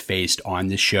Jack has faced on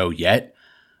this show yet.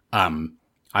 I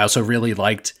also really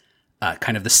liked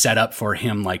kind of the setup for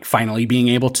him, like finally being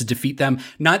able to defeat them.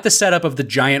 Not the setup of the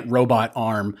giant robot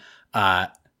arm,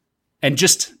 and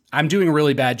just I'm doing a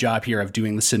really bad job here of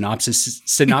doing the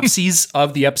synopses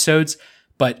of the episodes.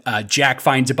 But Jack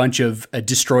finds a bunch of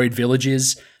destroyed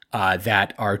villages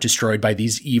that are destroyed by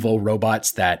these evil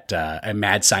robots that a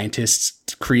mad scientist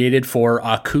created for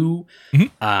Aku.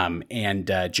 Mm-hmm.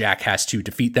 And Jack has to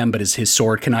defeat them, but his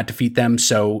sword cannot defeat them.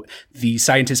 So the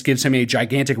scientist gives him a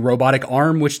gigantic robotic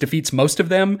arm, which defeats most of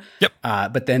them. Yep.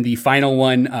 But then the final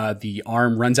one, the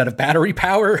arm runs out of battery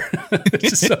power. It's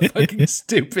just so fucking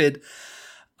stupid.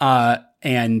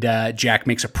 And Jack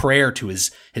makes a prayer to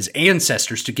his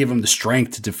ancestors to give him the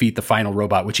strength to defeat the final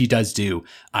robot, which he does do.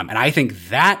 And I think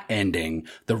that ending,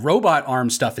 the robot arm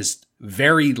stuff is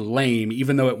very lame,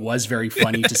 even though it was very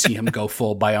funny to see him go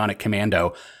full bionic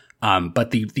commando.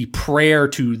 But the prayer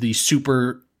to the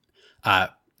super,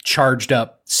 charged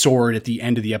up sword at the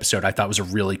end of the episode, I thought was a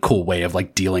really cool way of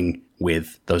like dealing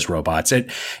with those robots.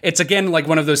 It's again, like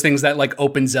one of those things that like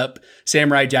opens up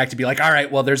Samurai Jack to be like, all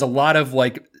right, well, there's a lot of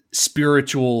like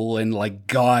spiritual and like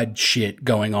God shit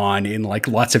going on in like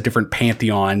lots of different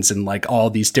pantheons and like all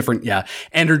these different,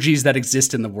 energies that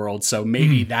exist in the world. So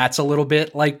maybe that's a little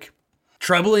bit like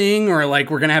troubling, or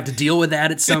like we're going to have to deal with that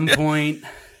at some point.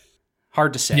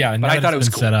 Hard to say. Yeah. But I thought it was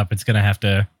cool. Set up. It's going to have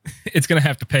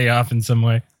to pay off in some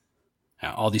way.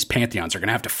 All these pantheons are going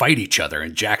to have to fight each other,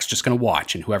 and Jack's just going to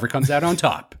watch, and whoever comes out on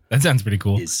top. That sounds pretty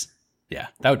cool. That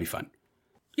would be fun.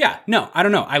 Yeah, no, I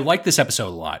don't know. I like this episode a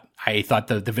lot. I thought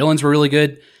the villains were really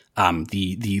good.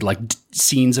 The like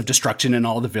scenes of destruction in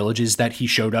all the villages that he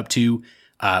showed up to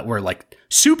were like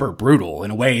super brutal in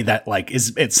a way that like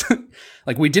it's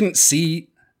like we didn't see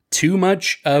too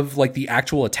much of like the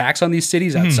actual attacks on these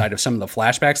cities outside of some of the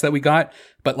flashbacks that we got,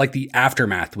 but like the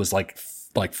aftermath was like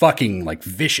fucking like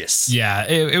vicious. Yeah,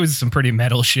 it was some pretty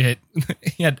metal shit.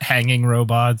 He had hanging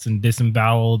robots and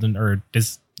disemboweled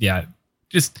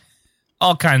just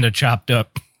all kind of chopped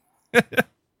up.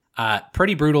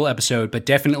 Pretty brutal episode, but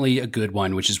definitely a good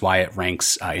one, which is why it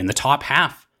ranks in the top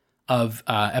half of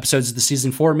episodes of the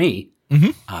season for me.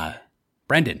 Mm-hmm.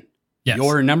 Brendan, yes.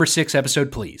 Your number 6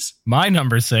 episode, please. My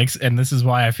number 6, and this is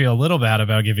why I feel a little bad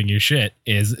about giving you shit,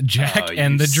 is Jack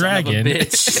and the Dragon,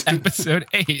 episode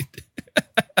 8.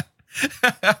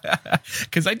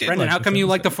 Because I did. Brendan, how come you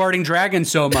like the farting dragon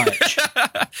so much?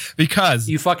 Because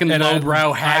you fucking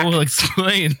lowbrow hack. I will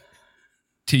explain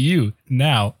to you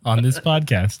now on this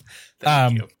podcast.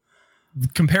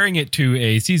 Comparing it to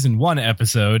a season 1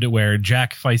 episode where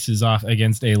Jack faces off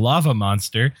against a lava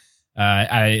monster.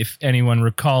 If anyone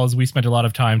recalls, we spent a lot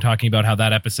of time talking about how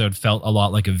that episode felt a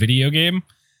lot like a video game,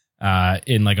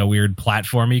 in like a weird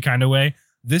platformy kind of way.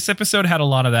 This episode had a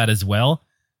lot of that as well,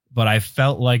 but I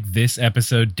felt like this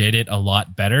episode did it a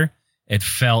lot better. It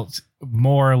felt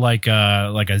more like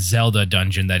a Zelda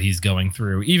dungeon that he's going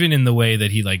through, even in the way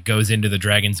that he like goes into the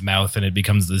dragon's mouth and it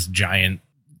becomes this giant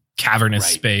cavernous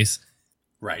space.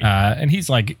 Right. And he's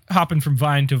like hopping from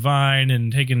vine to vine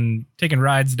and taking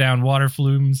rides down water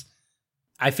flumes.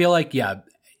 I feel like,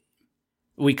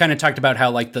 we kind of talked about how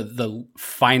like the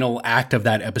final act of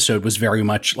that episode was very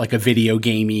much like a video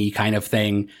gamey kind of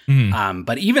thing. Mm-hmm.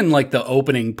 But even like the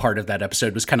opening part of that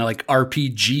episode was kind of like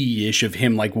RPG-ish of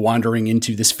him like wandering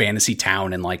into this fantasy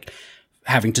town and like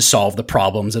having to solve the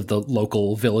problems of the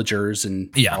local villagers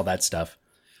and all that stuff.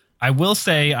 I will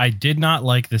say I did not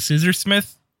like the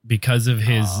Scissorsmith because of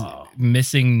his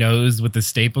missing nose with the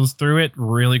staples through it.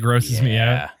 Really grosses me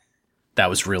out. That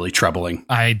was really troubling.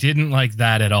 I didn't like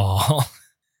that at all.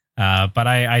 But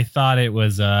I thought it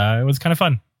was kind of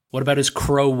fun. What about his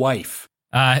crow wife?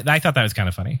 I thought that was kind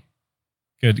of funny.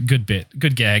 Good bit.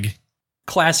 Good gag.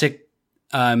 Classic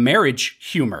marriage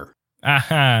humor.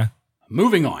 Uh-huh.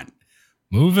 Moving on.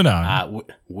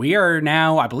 We are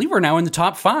now, I believe we're now in the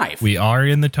top 5. We are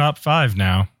in the top 5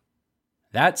 now.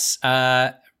 That's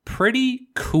pretty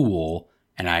cool.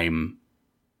 And I'm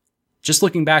just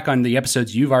looking back on the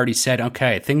episodes you've already said,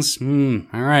 okay, things,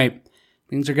 all right.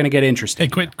 Things are going to get interesting. Hey,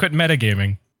 quit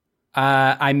metagaming.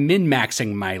 I'm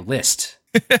min-maxing my list.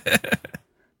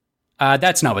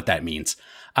 That's not what that means.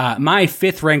 My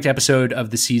 5th ranked episode of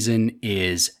the season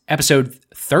is episode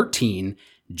 13,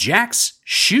 Jack's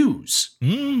Shoes,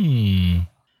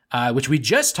 which we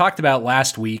just talked about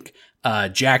last week.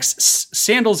 Jack's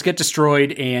sandals get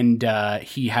destroyed, and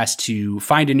he has to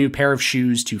find a new pair of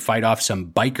shoes to fight off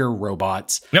some biker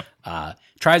robots. Yep.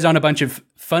 Tries on a bunch of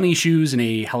funny shoes in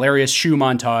a hilarious shoe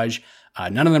montage.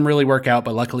 None of them really work out,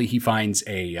 but luckily he finds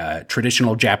a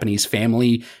traditional Japanese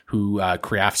family who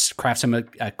crafts him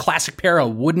a classic pair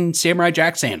of wooden Samurai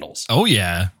Jack sandals. Oh,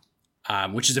 yeah.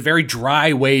 Which is a very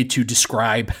dry way to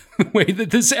describe the way that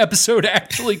this episode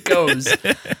actually goes.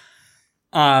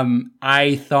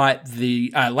 I thought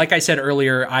like I said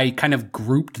earlier, I kind of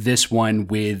grouped this one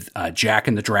with Jack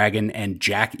and the Dragon and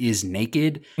Jack is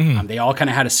Naked. They all kind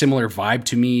of had a similar vibe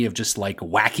to me of just like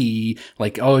wacky,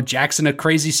 like, oh, Jack's in a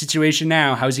crazy situation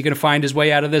now. How's he going to find his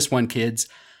way out of this one, kids?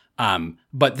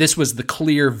 But this was the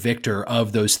clear victor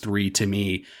of those three to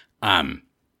me.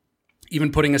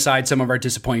 Even putting aside some of our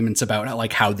disappointments about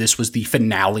like how this was the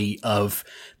finale of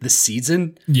the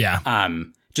season. Yeah.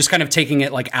 Just kind of taking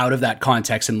it like out of that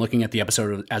context and looking at the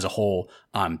episode as a whole,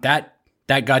 that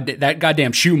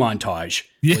goddamn shoe montage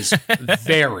was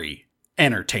very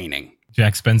entertaining.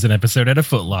 Jack spends an episode at a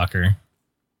Foot Locker.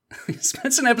 He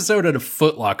spends an episode at a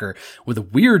Foot Locker with a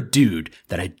weird dude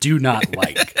that I do not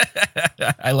like.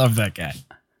 I love that guy.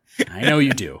 I know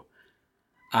you do.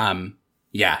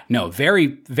 Yeah, no, very,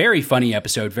 very funny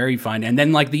episode, very fun. And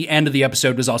then like the end of the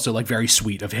episode was also like very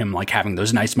sweet of him, like having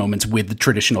those nice moments with the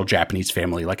traditional Japanese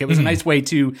family. Like it was a nice way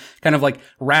to kind of like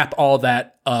wrap all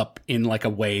that up in like a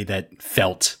way that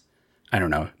felt, I don't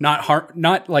know, not hard,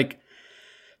 not like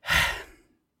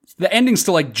the endings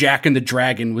to like Jack and the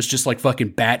Dragon was just like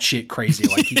fucking batshit crazy.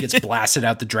 Like he gets blasted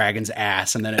out the dragon's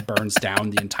ass and then it burns down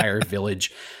the entire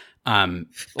village.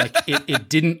 Like it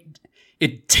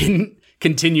didn't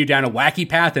continue down a wacky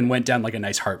path and went down like a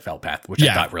nice heartfelt path, which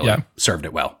I thought really served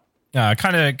it well.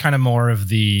 Kind of more of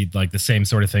the like the same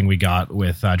sort of thing we got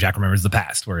with Jack Remembers the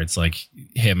Past, where it's like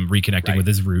him reconnecting with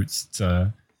his roots.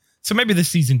 So maybe this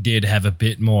season did have a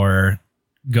bit more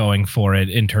going for it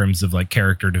in terms of like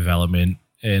character development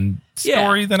and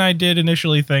story than I did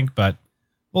initially think. But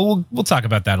we'll talk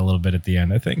about that a little bit at the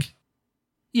end, I think.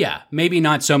 Yeah, maybe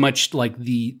not so much like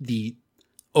the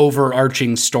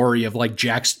overarching story of like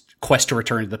Jack's quest to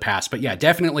return to the past, but yeah,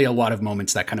 definitely a lot of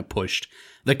moments that kind of pushed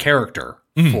the character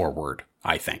forward,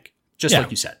 I think, just like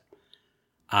you said.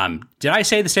 Did I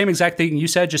say the same exact thing you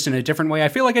said, just in a different way? I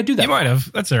feel like I do that. You might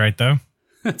have. That's all right, though.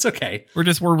 That's okay. We're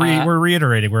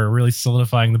reiterating. We're really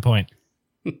solidifying the point.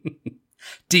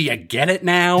 Do you get it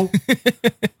now?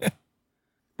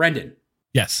 Brendan.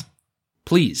 Yes.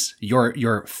 Please, your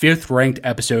 5th ranked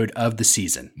episode of the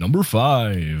season. Number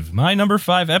 5. My number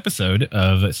 5 episode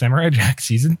of Samurai Jack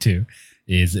Season 2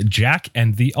 is Jack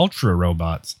and the Ultra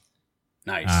Robots.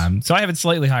 Nice. So I have it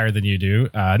slightly higher than you do.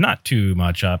 Not too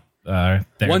much up there,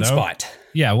 one though. Spot.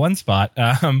 Yeah, one spot.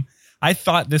 I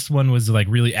thought this one was like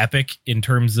really epic in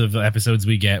terms of episodes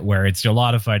we get where it's a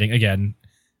lot of fighting. Again,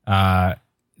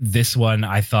 this one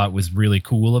I thought was really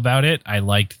cool about it. I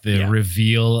liked the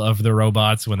reveal of the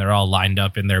robots when they're all lined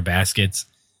up in their baskets.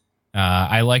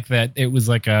 I like that it was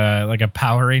like a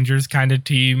Power Rangers kind of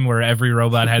team where every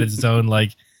robot had its own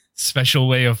like special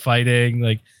way of fighting.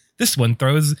 Like this one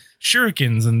throws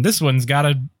shurikens and this one's got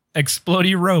a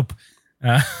explodey rope.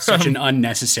 Such an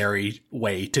unnecessary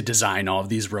way to design all of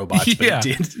these robots, but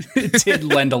it did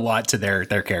lend a lot to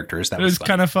their characters. That was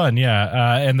kind of fun,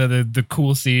 yeah. And the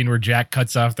cool scene where Jack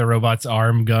cuts off the robot's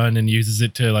arm gun and uses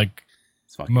it to like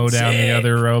mow down the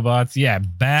other robots. Yeah,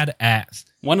 badass.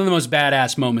 One of the most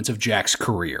badass moments of Jack's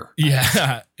career.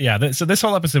 Yeah, yeah. So this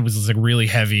whole episode was like really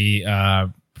heavy,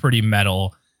 pretty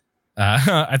metal.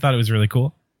 I thought it was really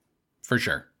cool. For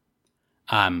sure.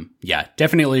 Yeah,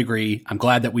 definitely agree. I'm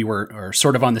glad that we are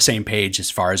sort of on the same page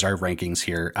as far as our rankings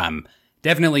here.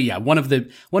 Definitely, yeah, one of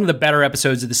the better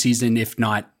episodes of the season, if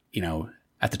not,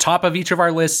 at the top of each of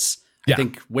our lists. I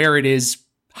think where it is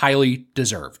highly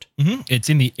deserved. Mm-hmm. It's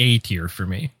in the A tier for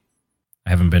me.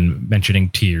 I haven't been mentioning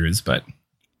tiers, but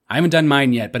I haven't done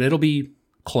mine yet, but it'll be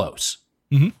close.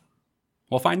 Mm-hmm.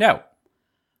 We'll find out.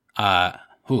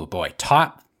 Oh boy,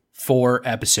 top 4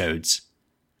 episodes.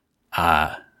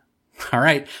 All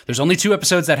right. There's only 2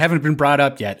 episodes that haven't been brought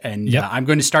up yet, and I'm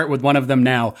going to start with one of them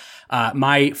now.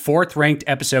 My 4th ranked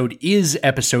episode is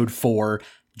episode 4,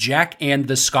 Jack and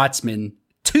the Scotsman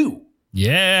 2.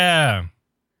 Yeah.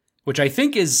 Which I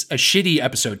think is a shitty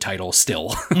episode title still.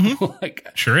 Mm-hmm.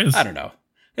 Sure is. I don't know.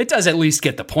 It does at least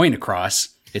get the point across.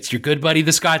 It's your good buddy,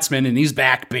 the Scotsman, and he's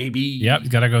back, baby. Yep. He's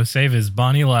got to go save his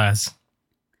bonny lass.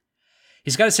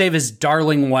 He's got to save his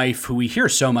darling wife, who we hear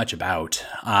so much about.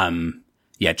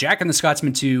 Yeah, Jack and the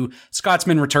Scotsman 2.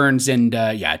 Scotsman returns and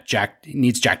Jack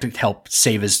needs Jack to help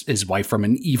save his wife from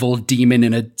an evil demon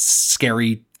in a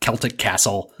scary Celtic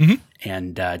castle.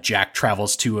 And Jack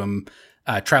travels to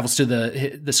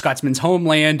the Scotsman's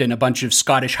homeland, and a bunch of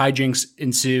Scottish hijinks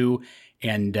ensue.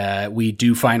 And we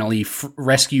do finally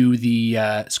rescue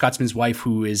the Scotsman's wife,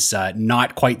 who is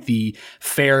not quite the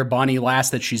fair bonny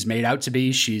lass that she's made out to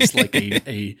be. She's like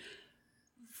a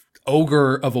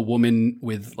ogre of a woman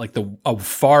with like a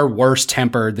far worse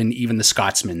temper than even the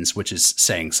Scotsman's, which is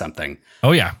saying something.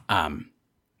 Oh yeah.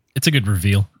 It's a good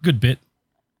reveal. Good bit.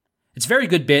 It's a very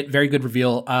good bit. Very good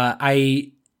reveal.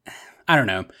 I don't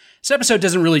know. This episode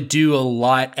doesn't really do a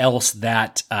lot else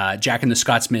that Jack and the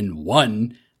Scotsman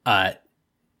 1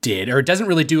 did, or it doesn't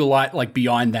really do a lot like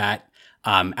beyond that,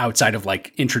 outside of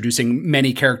like introducing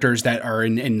many characters that are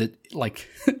in the, like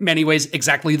many ways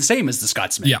exactly the same as the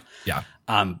Scotsman. Yeah.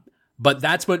 But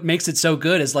that's what makes it so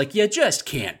good, is like, you just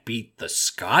can't beat the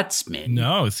Scotsman.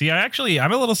 No, see,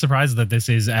 I'm a little surprised that this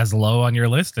is as low on your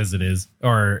list as it is,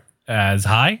 or as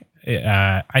high.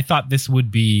 I thought this would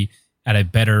be at a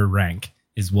better rank,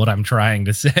 is what I'm trying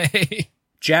to say.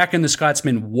 Jack and the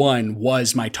Scotsman 1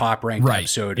 was my top ranked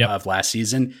episode of last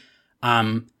season.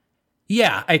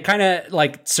 Yeah, it kind of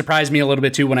like surprised me a little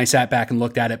bit too when I sat back and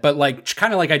looked at it. But like,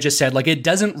 kind of like I just said, like it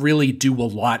doesn't really do a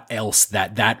lot else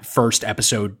that first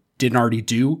episode didn't already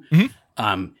do.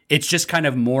 It's just kind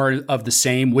of more of the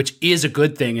same, which is a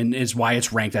good thing, and is why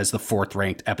it's ranked as the 4th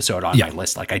ranked episode on my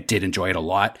list. Like I did enjoy it a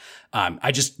lot.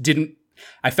 I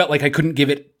felt like I couldn't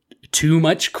give it too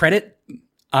much credit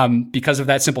because of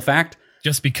that simple fact.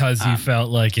 Just because you felt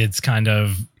like it's kind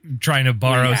of trying to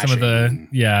borrow some of the,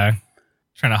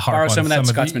 trying to harp on some of that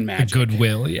Scotsman magic. The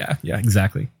goodwill. Yeah,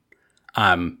 exactly.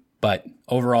 But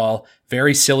overall,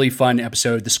 very silly, fun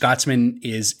episode. The Scotsman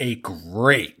is a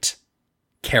great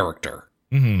character.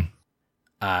 And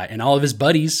all of his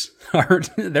buddies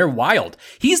they're wild.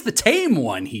 He's the tame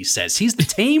one, he says. He's the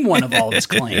tame one of all of his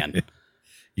clan.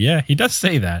 Yeah, he does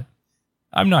say that.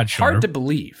 I'm not sure. Hard to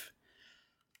believe.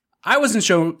 I wasn't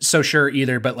so sure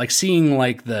either, but like seeing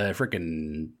like the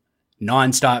freaking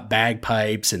nonstop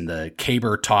bagpipes and the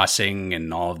caber tossing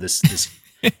and all of this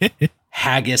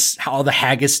haggis, all the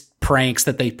haggis pranks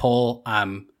that they pull.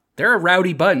 They're a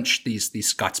rowdy bunch, these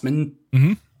Scotsmen,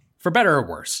 for better or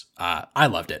worse. I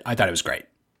loved it. I thought it was great.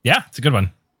 Yeah, it's a good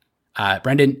one.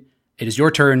 Brendan, it is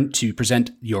your turn to present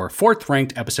your 4th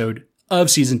ranked episode of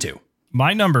season 2.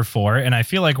 My number 4, and I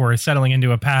feel like we're settling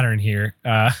into a pattern here,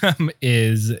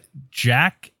 is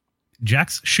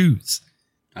Jack's shoes.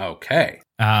 Okay.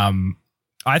 I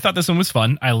thought this one was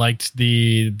fun. I liked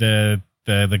the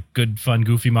good, fun,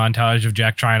 goofy montage of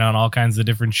Jack trying on all kinds of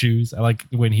different shoes. I liked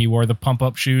when he wore the pump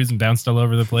up shoes and bounced all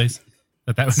over the place.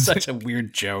 That was such a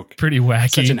weird joke. Pretty wacky.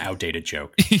 Such an outdated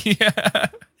joke. Yeah.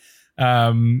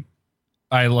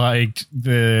 I liked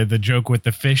the joke with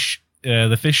the fish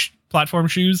platform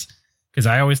shoes. Because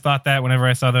I always thought that whenever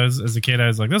I saw those as a kid, I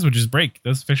was like, those would just break.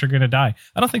 Those fish are going to die.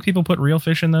 I don't think people put real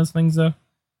fish in those things, though.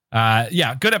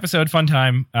 Good episode. Fun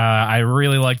time. I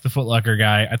really liked the Footlocker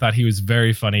guy. I thought he was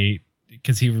very funny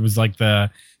because he was like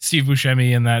the Steve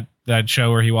Buscemi in that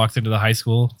show where he walks into the high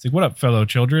school. It's like, what up, fellow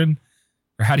children?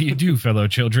 Or how do you do, fellow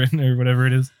children? Or whatever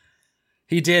it is.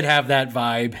 He did have that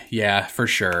vibe. Yeah, for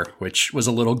sure. Which was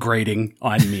a little grating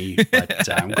on me. But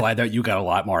I'm glad that you got a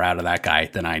lot more out of that guy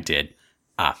than I did.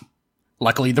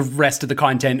 Luckily, the rest of the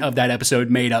content of that episode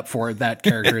made up for that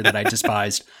character that I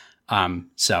despised.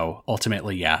 So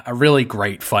ultimately, yeah, a really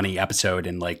great, funny episode,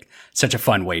 and like such a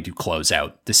fun way to close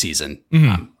out the season.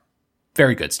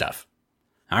 Very good stuff.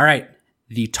 All right.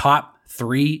 The top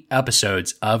 3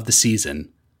 episodes of the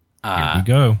season. Here we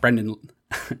go. Brendan,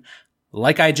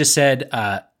 like I just said,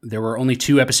 there were only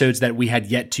 2 episodes that we had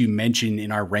yet to mention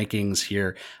in our rankings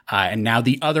here. And now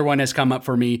the other one has come up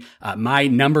for me. My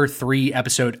number 3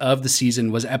 episode of the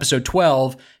season was episode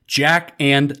 12, Jack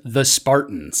and the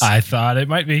Spartans. I thought it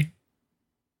might be.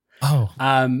 Oh,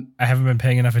 I haven't been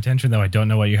paying enough attention, though. I don't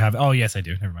know what you have. Oh, yes, I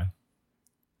do. Never mind.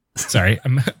 Sorry.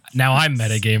 I'm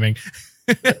metagaming.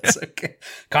 That's okay.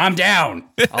 Calm down.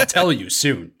 I'll tell you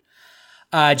soon.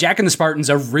 Jack and the Spartans,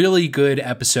 a really good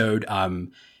episode.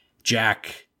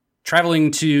 Jack traveling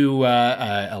to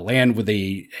a land with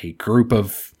a group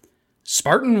of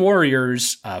Spartan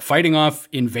warriors fighting off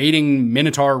invading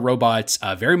Minotaur robots,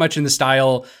 very much in the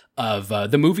style of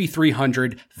the movie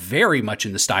 300, very much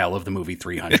in the style of the movie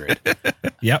 300.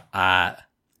 Yep.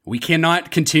 We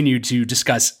cannot continue to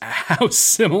discuss how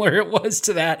similar it was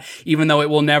to that, even though it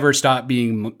will never stop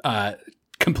being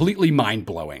completely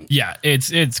mind-blowing. Yeah,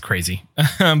 it's crazy.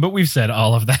 But we've said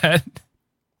all of that.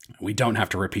 We don't have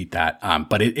to repeat that,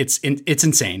 but it's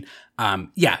insane.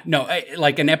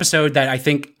 Like an episode that I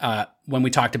think when we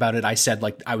talked about it, I said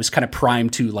like I was kind of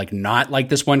primed to like not like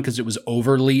this one because it was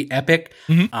overly epic.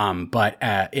 But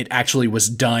it actually was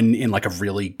done in like a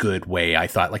really good way. I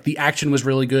thought like the action was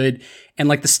really good and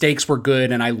like the stakes were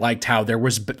good. And I liked how there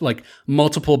was like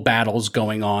multiple battles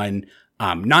going on.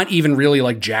 Not even really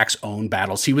like Jack's own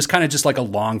battles. He was kind of just like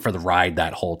along for the ride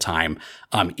that whole time,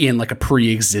 in like a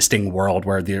pre-existing world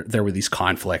where there were these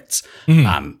conflicts.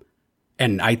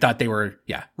 And I thought they were,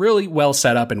 really well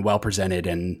set up and well presented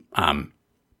and,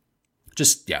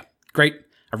 great.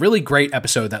 A really great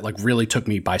episode that like really took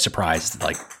me by surprise.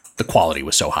 Like the quality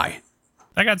was so high.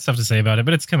 I got stuff to say about it,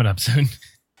 but it's coming up soon.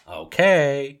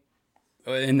 Okay.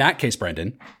 In that case,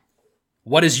 Brendan,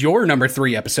 what is your number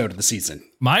 3 episode of the season?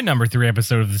 My number 3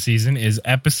 episode of the season is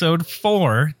episode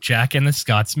 4, Jack and the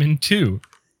Scotsman 2,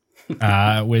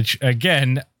 which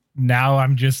again, now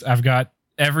I've got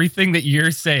everything that you're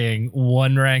saying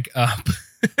one rank up.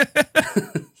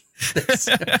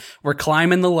 We're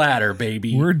climbing the ladder,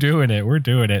 baby. We're doing it.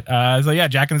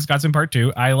 Jack and the Scotsman Part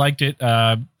 2. I liked it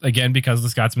again because the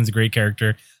Scotsman's a great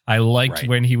character. I liked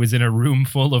when he was in a room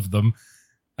full of them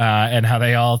and how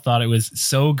they all thought it was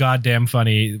so goddamn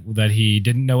funny that he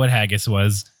didn't know what haggis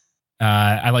was.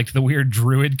 I liked the weird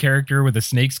druid character with the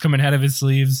snakes coming out of his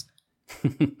sleeves.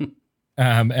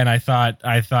 And I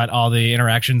thought all the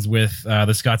interactions with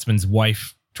the Scotsman's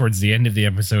wife towards the end of the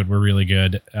episode were really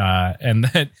good. And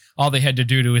that all they had to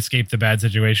do to escape the bad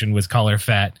situation was call her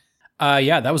fat.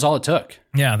 That was all it took.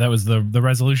 Yeah, that was the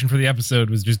resolution for the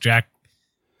episode was just Jack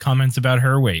comments about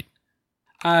her weight.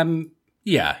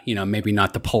 Maybe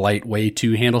not the polite way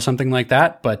to handle something like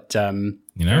that, but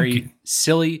very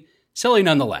silly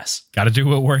nonetheless. Got to do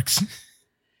what works.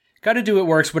 Got to do what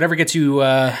works, whatever gets you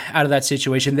out of that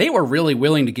situation. They were really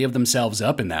willing to give themselves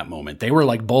up in that moment. They were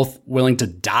like both willing to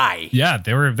die. Yeah,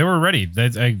 they were ready.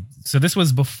 So this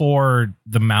was before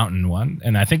the mountain one.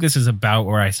 And I think this is about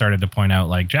where I started to point out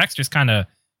like Jack's just kind of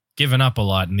given up a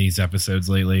lot in these episodes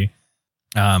lately,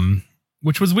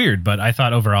 which was weird. But I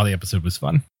thought overall the episode was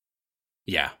fun.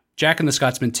 Yeah. Jack and the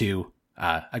Scotsman 2,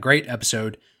 a great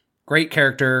episode. Great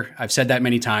character. I've said that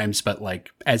many times, but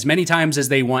like as many times as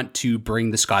they want to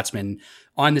bring the Scotsman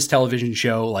on this television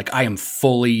show, like I am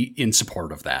fully in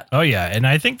support of that. Oh yeah. And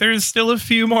I think there's still a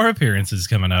few more appearances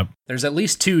coming up. There's at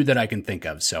least 2 that I can think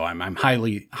of. So I'm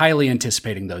highly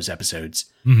anticipating those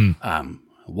episodes.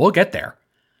 We'll get there.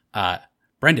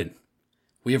 Brendan,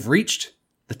 we have reached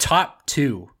the top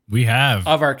 2. We have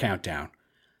of our countdown.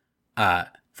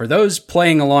 For those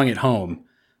playing along at home,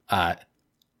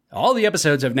 all the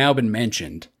episodes have now been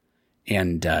mentioned,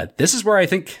 and this is where I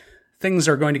think things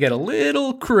are going to get a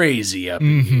little crazy up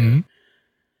in here.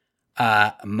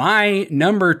 My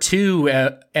number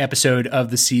 2 episode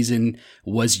of the season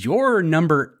was your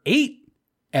number 8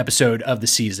 episode of the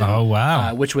season. Oh,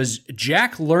 wow. Which was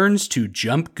Jack Learns to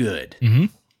Jump Good.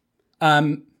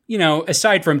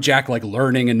 Aside from Jack like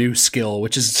learning a new skill,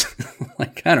 which is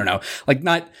like, I don't know, like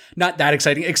not that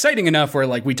exciting enough where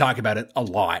like we talk about it a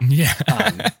lot.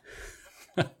 Yeah.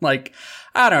 Like,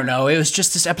 I don't know. It was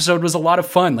just, this episode was a lot of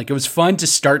fun. Like it was fun to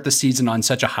start the season on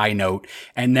such a high note.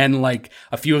 And then like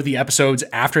a few of the episodes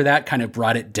after that kind of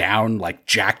brought it down, like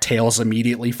Jack Tales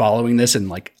immediately following this and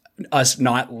like us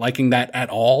not liking that at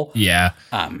all. Yeah.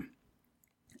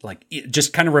 Like it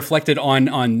just kind of reflecting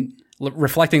on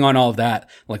all of that,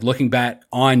 like looking back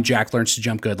on Jack Learns to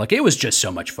Jump Good, like it was just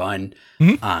so much fun.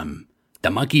 The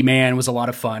Monkey Man was a lot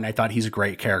of fun. I thought he's a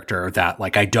great character that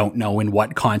like, I don't know in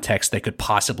what context they could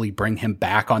possibly bring him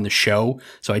back on the show.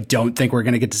 So I don't think we're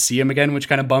going to get to see him again, which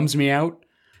kind of bums me out.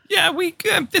 Yeah,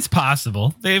 it's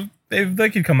possible. They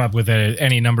could come up with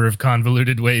any number of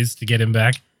convoluted ways to get him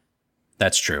back.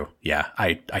 That's true. Yeah.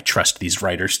 I trust these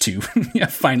writers to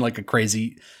find like a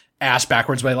crazy ass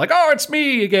backwards way, like, oh, it's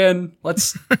me again.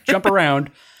 Let's jump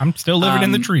around. I'm still living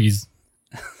in the trees.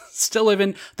 Still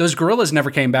living. Those gorillas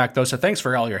never came back though, so thanks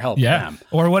for all your help. Yeah.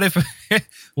 Or what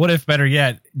if better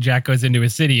yet, Jack goes into a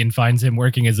city and finds him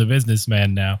working as a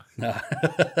businessman now.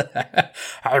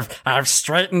 I've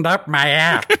straightened up my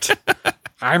act.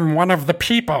 I'm one of the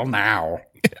people now.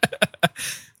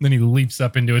 Then he leaps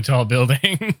up into a tall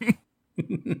building.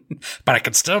 But I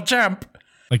can still jump.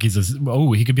 Like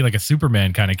he could be like a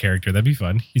Superman kind of character. That'd be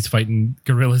fun. He's fighting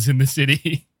gorillas in the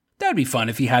city. That'd be fun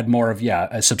if he had more of,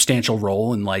 a substantial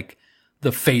role in like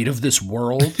the fate of this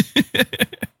world.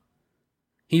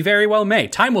 He very well may.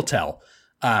 Time will tell.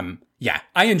 I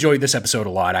enjoyed this episode a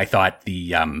lot. I thought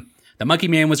the Monkey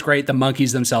Man was great. The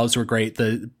monkeys themselves were great.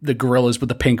 The gorillas with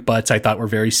the pink butts I thought were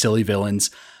very silly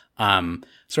villains.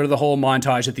 Sort of the whole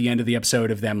montage at the end of the episode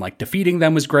of them like defeating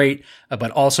them was great,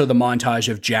 but also the montage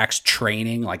of Jack's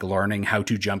training, like learning how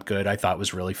to jump good, I thought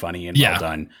was really funny and well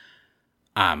done.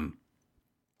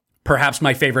 Perhaps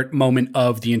my favorite moment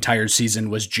of the entire season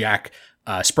was Jack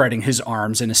spreading his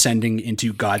arms and ascending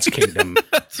into God's kingdom.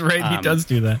 That's right. He does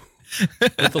do that.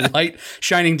 With the light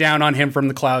shining down on him from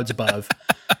the clouds above.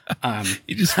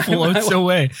 He just floats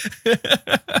away.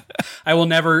 I will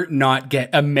never not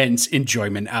get immense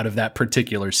enjoyment out of that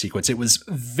particular sequence. It was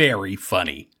very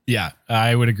funny. Yeah,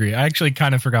 I would agree. I actually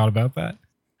kind of forgot about that.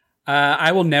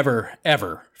 I will never,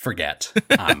 ever forget.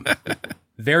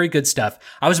 Very good stuff.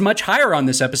 I was much higher on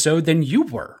this episode than you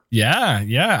were. Yeah.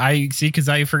 I see, because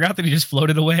I forgot that he just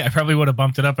floated away. I probably would have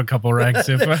bumped it up a couple ranks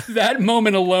if that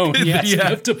moment alone. Yes,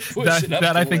 enough to push it up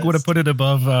that I think would have put it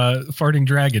above farting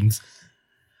dragons.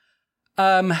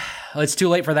 It's too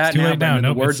late for that now.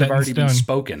 Nope, the words have already been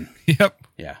spoken. Yep.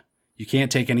 Yeah. You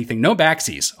can't take anything. No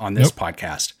backsies on this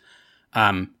podcast.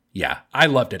 Yeah, I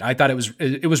loved it. I thought it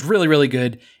was really, really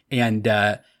good. And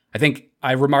I think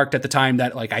I remarked at the time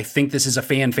that like I think this is a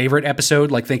fan favorite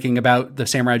episode, like thinking about the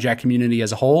Samurai Jack community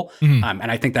as a whole. And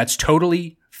I think that's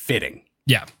totally fitting.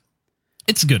 Yeah.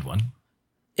 It's a good one.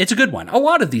 It's a good one. A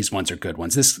lot of these ones are good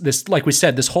ones. This like we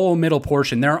said, this whole middle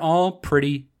portion, they're all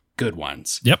pretty good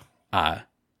ones. Yep.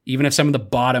 Even if some of the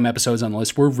bottom episodes on the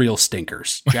list were real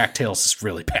stinkers. Jack Tales is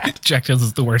really bad. Jack Tales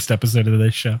is the worst episode of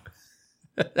this show.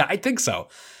 I think so.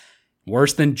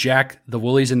 Worse than Jack, the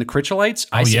Woolies, and the Critcholites?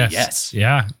 I say yes.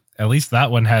 Yeah. At least that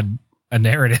one had a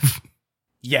narrative.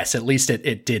 Yes, at least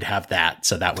it did have that.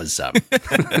 So that was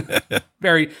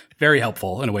very, very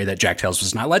helpful in a way that Jack Tales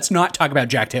was not. Let's not talk about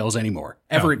Jack Tales anymore.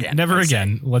 Again. Never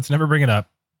again. Let's never bring it up.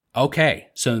 Okay.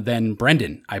 So then,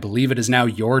 Brendan, I believe it is now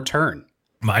your turn.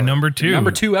 My number two. Number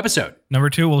 2 episode.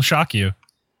 Number 2 will shock you.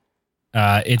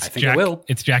 It's Jack.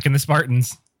 It's Jack and the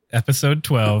Spartans, episode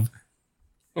 12.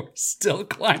 We're still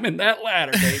climbing that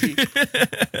ladder, baby.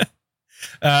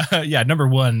 Yeah, number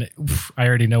 1. I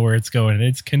already know where it's going.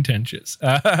 It's contentious.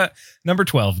 Number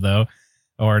 12, though,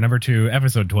 or number 2,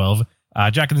 episode 12.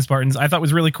 Jack and the Spartans, I thought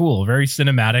was really cool. Very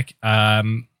cinematic.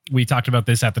 We talked about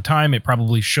this at the time. It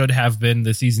probably should have been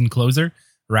the season closer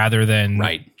rather than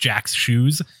Jack's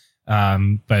shoes.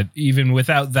 But even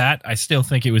without that, I still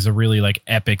think it was a really like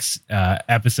epic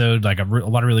episode, like a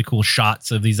lot of really cool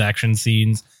shots of these action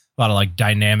scenes, a lot of like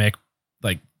dynamic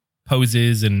like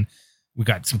poses, and we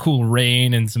got some cool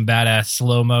rain and some badass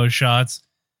slow-mo shots.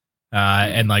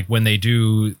 And like when they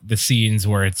do the scenes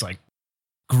where it's like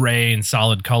gray and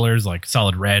solid colors, like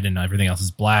solid red and everything else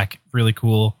is black, really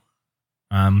cool.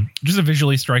 Just a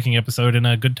visually striking episode and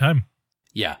a good time.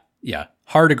 Yeah.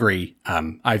 Hard agree.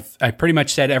 I've pretty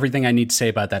much said everything I need to say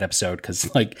about that episode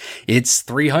because like it's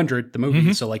 300 the movie.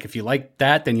 Mm-hmm. So like if you like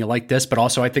that, then you like this. But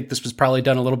also I think this was probably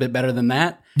done a little bit better than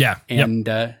that. Yeah. And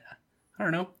I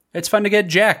don't know. It's fun to get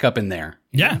Jack up in there.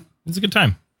 Yeah, it's a good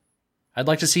time. I'd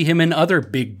like to see him in other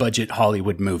big budget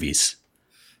Hollywood movies.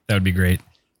 That would be great.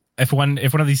 If one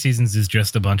of these seasons is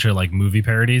just a bunch of like movie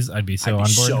parodies, I'd be on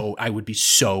board. I would be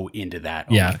so into that.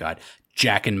 Oh my God.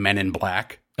 Jack and Men in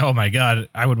Black. Oh my God.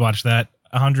 I would watch that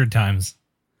 100 times.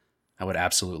 I would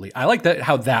absolutely. I like that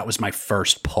how that was my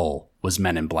first pull was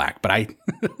Men in Black, but I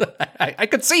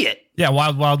could see it. Yeah.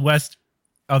 Wild Wild West.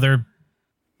 Other.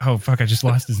 Oh fuck. I just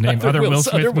lost his name. Other Will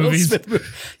Smith movies.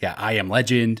 Yeah. I Am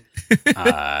Legend.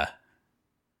 That's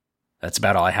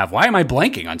about all I have. Why am I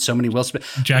blanking on so many Will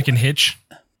Smith? Jack and Hitch.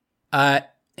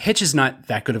 Hitch is not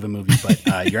that good of a movie,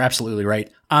 but you're absolutely right.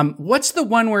 What's the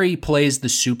one where he plays the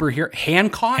superhero?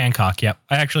 Hancock? Hancock, yep.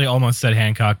 I actually almost said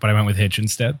Hancock, but I went with Hitch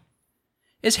instead.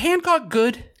 Is Hancock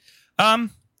good?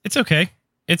 It's okay.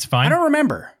 It's fine. I don't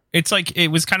remember. It's like, it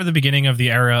was kind of the beginning of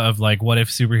the era of like, what if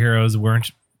superheroes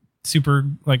weren't super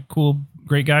like cool,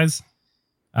 great guys?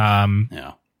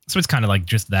 Yeah. So it's kind of like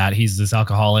just that. He's this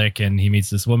alcoholic and he meets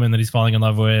this woman that he's falling in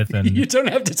love with. And you don't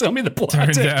have to tell me the plot.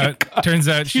 Turns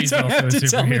out she's also a superhero.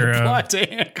 Tell me the plot to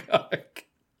Hancock.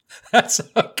 That's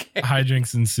okay.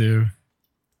 Hijinks ensue.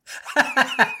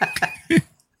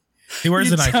 He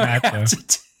wears a nice hat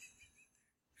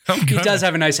though. He does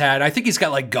have a nice hat. I think he's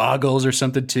got like goggles or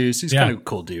something too. So he's kind of a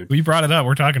cool dude. We brought it up.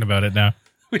 We're talking about it now.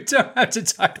 We don't have to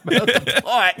talk about the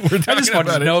plot. I just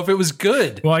wanted to know if it was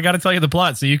good. Well, I got to tell you the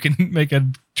plot so you can make a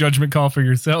judgment call for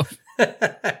yourself.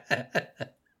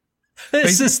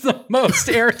 This is the most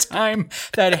airtime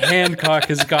that Hancock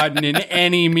has gotten in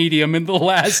any medium in the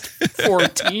last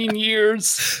 14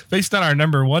 years. Based on our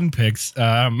number 1 picks,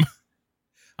 I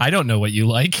don't know what you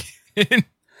like.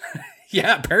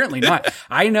 Yeah, apparently not.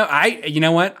 You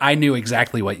know what? I knew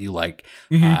exactly what you like.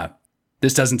 Mm-hmm.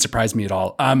 This doesn't surprise me at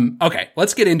all. Okay,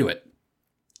 let's get into it.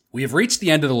 we have reached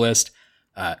the end of the list.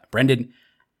 Brendan,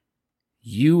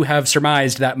 you have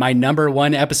surmised that my number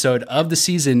one episode of the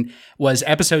season was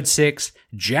episode 6,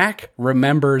 Jack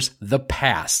Remembers the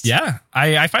Past. Yeah,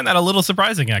 I find that a little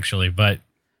surprising, actually, but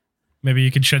maybe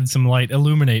you could shed some light,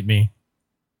 illuminate me.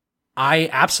 I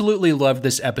absolutely loved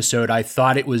this episode. I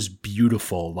thought it was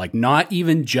beautiful. Like, not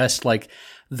even just like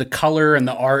the color and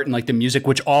the art and like the music,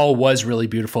 which all was really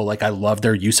beautiful. Like, I love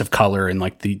their use of color and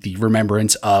like the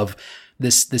remembrance of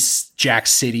this Jack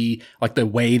City, like the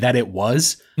way that it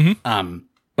was. Mm-hmm.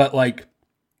 But like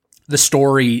the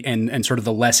story and sort of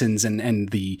the lessons and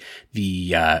the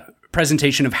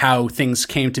presentation of how things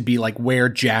came to be, like where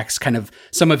Jack's kind of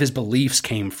some of his beliefs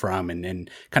came from and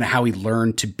kind of how he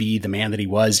learned to be the man that he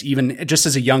was, even just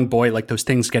as a young boy, like those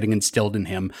things getting instilled in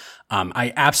him.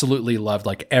 I absolutely loved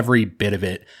like every bit of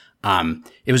it.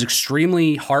 It was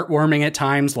extremely heartwarming at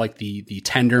times, like the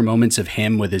tender moments of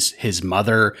him with his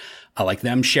mother, like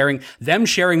them sharing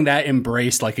that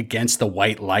embrace, like against the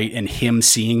white light, and him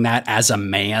seeing that as a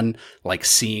man, like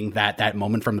seeing that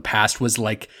moment from the past was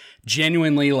like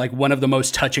genuinely like one of the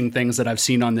most touching things that I've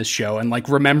seen on this show. And like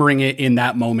remembering it in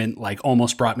that moment, like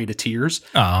almost brought me to tears.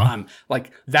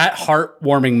 Like that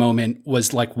heartwarming moment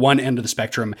was like one end of the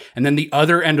spectrum. And then the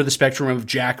other end of the spectrum of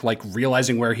Jack, like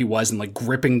realizing where he was and like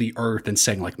gripping the earth and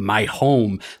saying like my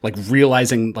home, like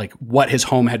realizing like what his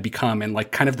home had become and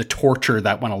like kind of the torture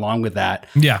that went along with that.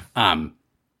 Yeah.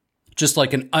 Just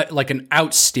like an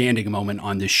outstanding moment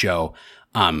on this show.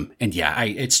 And yeah,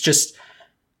 it's just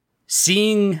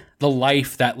seeing the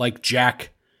life that like Jack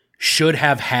should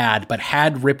have had, but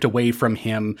had ripped away from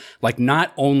him, like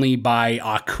not only by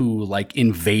Aku, like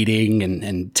invading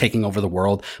and taking over the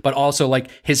world, but also like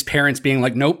his parents being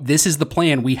like, nope, this is the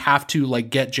plan. We have to like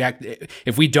get Jack.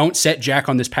 If we don't set Jack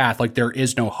on this path, like there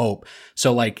is no hope.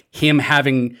 So like him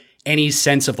having any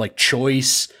sense of like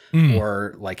choice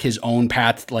or like his own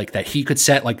path, like that he could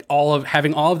set, like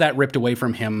having all of that ripped away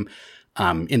from him,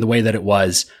 in the way that it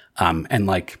was. And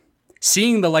like,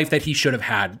 seeing the life that he should have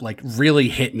had, like really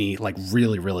hit me like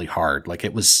really, really hard. Like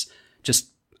it was just,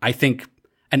 I think,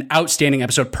 an outstanding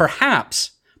episode.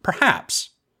 Perhaps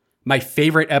my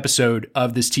favorite episode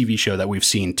of this TV show that we've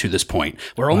seen to this point.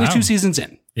 We're only 2 seasons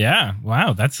in. Yeah.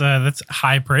 Wow. That's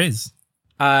high praise.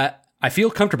 I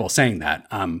feel comfortable saying that.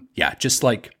 Yeah, just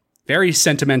like very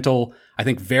sentimental. I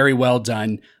think very well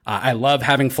done. I love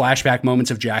having flashback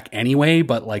moments of Jack anyway,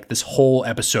 but like this whole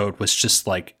episode was just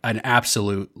like an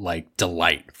absolute like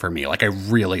delight for me. Like I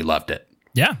really loved it.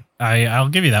 Yeah, I'll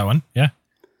give you that one. Yeah,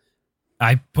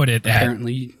 I put it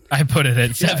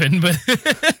at 7, but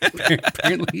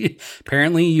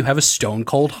apparently you have a stone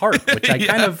cold heart, which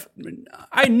I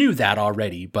I knew that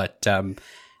already, but at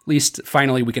least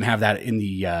finally we can have that in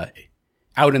the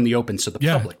out in the open so the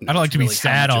public knows. I don't like to be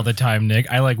sad all the time,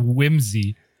 Nick. I like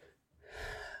whimsy.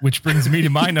 Which brings me to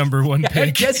my number one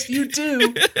pick. Yes, you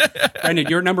do. Brendan,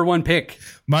 your number one pick.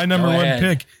 My number one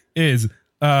pick is,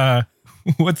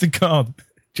 what's it called?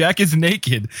 Jack is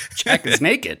Naked. Jack is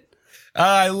Naked.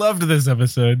 I loved this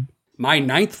episode. My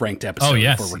 9th ranked episode,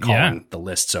 if we're recalling the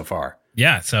list so far.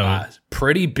 Yeah, so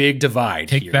pretty big divide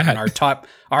take here. That. And our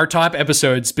top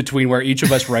episodes between where each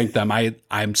of us ranked them.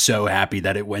 I'm so happy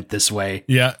that it went this way.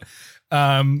 Yeah.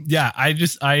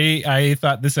 I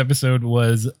thought this episode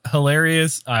was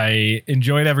hilarious. I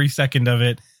enjoyed every second of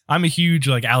it. I'm a huge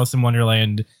like Alice in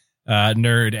Wonderland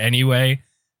nerd anyway.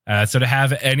 So to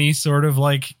have any sort of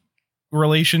like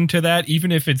relation to that,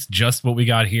 even if it's just what we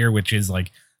got here, which is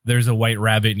like there's a white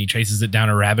rabbit and he chases it down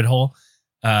a rabbit hole.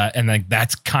 And like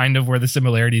that's kind of where the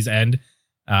similarities end.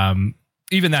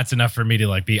 Even that's enough for me to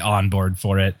like be on board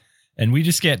for it. And we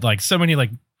just get like so many like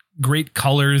great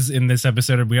colors in this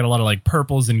episode. We got a lot of like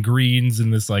purples and greens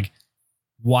in this like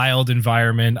wild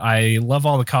environment. I love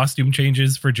all the costume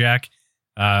changes for Jack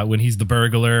when he's the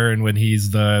burglar and when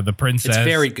he's the princess. It's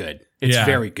very good. It's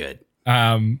very good.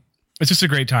 It's just a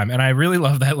great time. And I really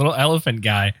love that little elephant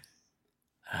guy.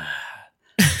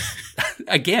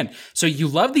 Again, so you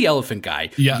love the elephant guy.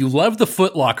 Yeah. You love the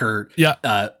Foot Locker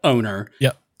owner.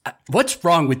 Yeah. What's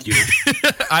wrong with you?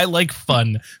 I like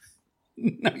fun.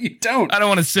 No, you don't. I don't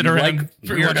want to sit around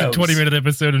for a 20-minute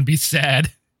episode and be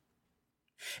sad.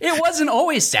 It wasn't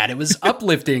always sad. It was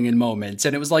uplifting in moments,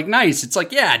 and it was like nice. It's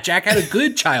like, yeah, Jack had a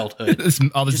good childhood.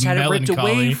 All this just had melancholy. it ripped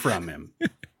away from him.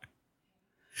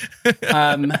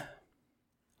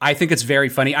 I think it's very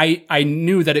funny. I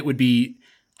knew that it would be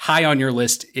high on your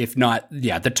list, if not,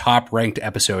 the top ranked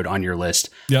episode on your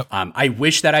list. Yep. I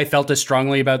wish that I felt as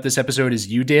strongly about this episode as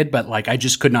you did, but like I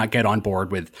just could not get on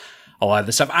board with a lot of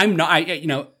the stuff.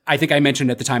 I think I mentioned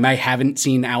at the time I haven't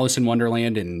seen Alice in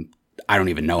Wonderland in I don't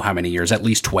even know how many years, at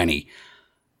least 20.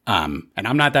 And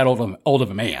I'm not that old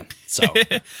of a man. So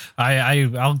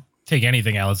I'll take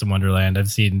anything Alice in Wonderland. I've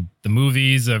seen the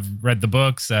movies. I've read the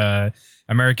books.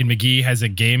 American McGee has a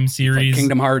game series. Like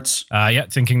Kingdom Hearts. Yeah,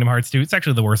 it's in Kingdom Hearts too. It's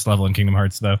actually the worst level in Kingdom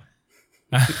Hearts, though.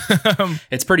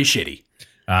 It's pretty shitty.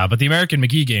 But the American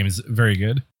McGee game is very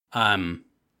good.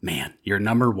 Man, your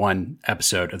number one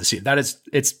episode of the season.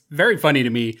 It's very funny to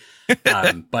me.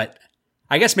 But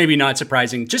I guess maybe not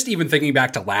surprising. Just even thinking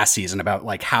back to last season about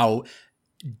like how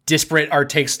disparate our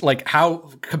takes, like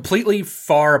how completely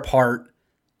far apart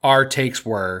our takes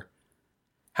were,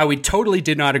 how we totally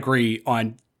did not agree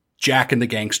on Jack and the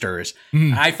Gangsters.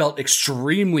 I felt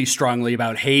extremely strongly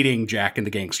about hating Jack and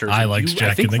the Gangsters. I liked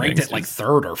Jack and the Gangsters. I think ranked it like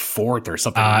third or fourth or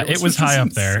something. It was high up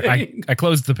there. I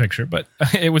closed the picture, but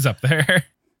it was up there.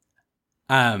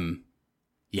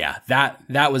 Yeah,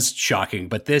 that was shocking.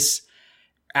 But this,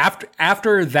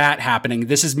 after that happening,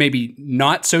 this is maybe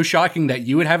not so shocking that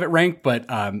you would have it ranked, but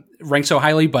ranked so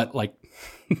highly. But like,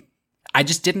 I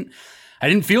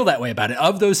didn't feel that way about it.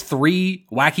 Of those 3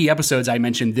 wacky episodes I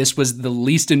mentioned, this was the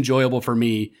least enjoyable for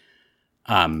me.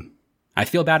 I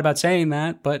feel bad about saying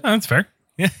that, but that's fair.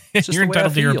 Yeah, you're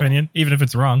entitled to your opinion, even if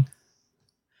it's wrong.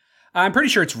 I'm pretty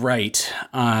sure it's right.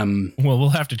 Well, we'll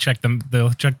have to check them.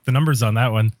 They'll check the numbers on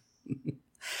that one.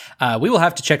 We will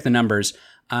have to check the numbers.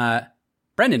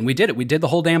 Brendan, we did it. We did the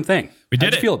whole damn thing.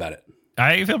 How'd you feel about it?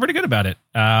 I feel pretty good about it.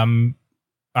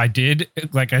 I did,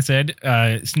 like I said,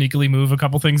 sneakily move a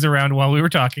couple things around while we were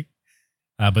talking.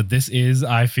 But this is,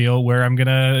 I feel, where I'm going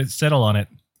to settle on it.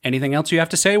 Anything else you have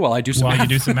to say while I do some math? While you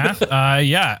do some math?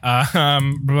 Yeah.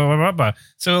 Blah, blah, blah.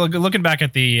 So looking back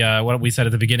at the what we said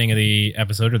at the beginning of the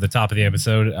episode, or the top of the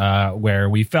episode, where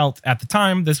we felt at the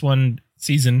time this one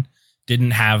season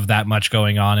didn't have that much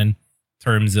going on in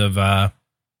terms of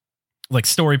like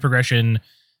story progression,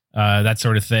 that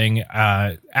sort of thing.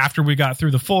 After we got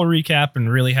through the full recap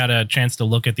and really had a chance to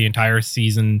look at the entire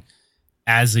season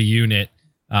as a unit,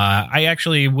 I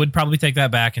actually would probably take that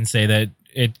back and say that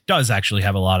it does actually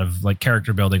have a lot of like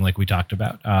character building, like we talked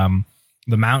about.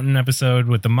 The mountain episode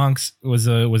with the monks was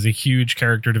a huge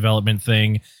character development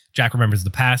thing. Jack Remembers the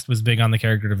Past was big on the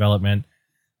character development.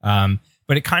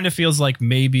 But it kind of feels like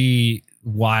maybe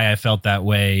why I felt that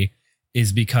way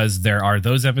is because there are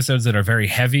those episodes that are very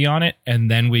heavy on it, and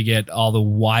then we get all the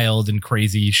wild and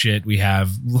crazy shit we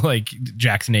have, like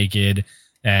Jack's Naked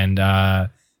and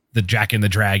the Jack and the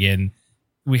Dragon.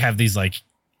 We have these like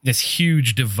this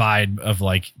huge divide of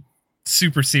like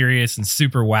super serious and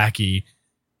super wacky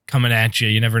coming at you.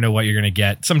 You never know what you're going to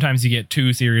get. Sometimes you get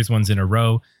 2 serious ones in a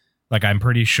row. Like I'm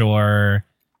pretty sure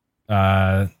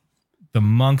the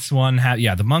monks one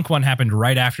the monk one happened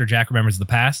right after Jack Remembers the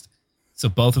Past. So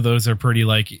both of those are pretty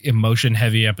like emotion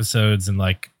heavy episodes and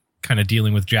like kind of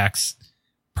dealing with Jack's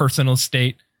personal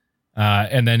state.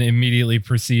 And then immediately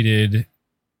preceded,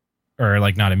 or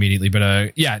like not immediately, but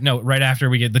right after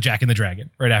we get the Jack and the Dragon,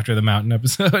 right after the mountain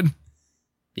episode.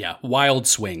 Yeah, wild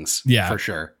swings. Yeah, for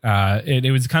sure.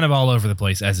 It was kind of all over the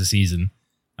place as a season.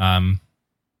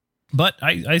 But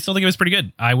I still think it was pretty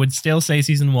good. I would still say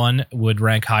season 1 would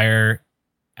rank higher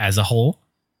as a whole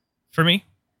for me.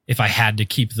 If I had to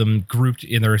keep them grouped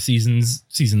in their seasons,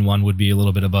 season 1 would be a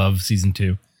little bit above season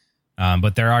 2.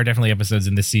 But there are definitely episodes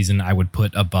in this season I would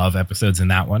put above episodes in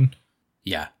that one.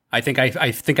 Yeah, I think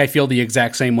I feel the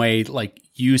exact same way. Like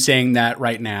you saying that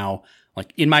right now,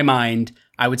 like in my mind,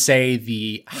 I would say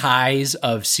the highs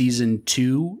of season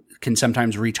 2 can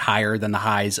sometimes reach higher than the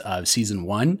highs of season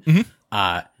 1. Mm-hmm.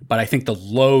 But I think the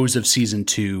lows of season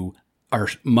 2 are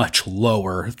much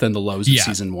lower than the lows of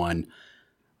season 1.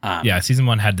 Season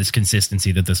 1 had this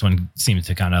consistency that this one seemed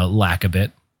to kind of lack a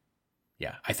bit.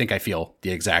 Yeah, I think I feel the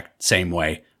exact same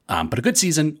way. But a good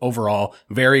season overall.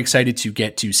 Very excited to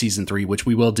get to season 3, which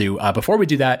we will do. Before we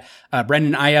do that,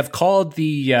 Brendan, I have called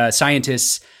the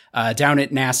scientists down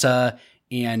at NASA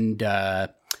and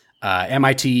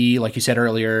MIT, like you said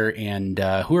earlier, and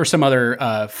who are some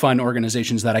other fun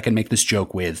organizations that I can make this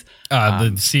joke with?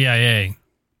 The CIA.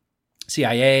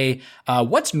 CIA.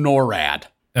 What's NORAD?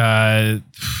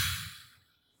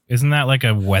 Isn't that like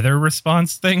a weather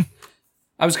response thing?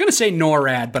 I was going to say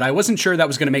NORAD, but I wasn't sure that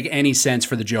was going to make any sense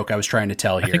for the joke I was trying to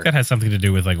tell here. I think that has something to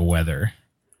do with like weather.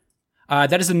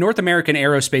 That is the North American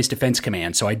Aerospace Defense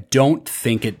Command, so I don't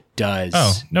think it does.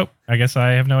 Oh, nope. I guess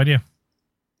I have no idea.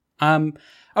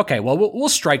 Okay, well, we'll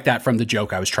strike that from the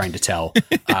joke I was trying to tell.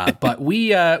 But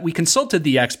we consulted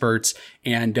the experts,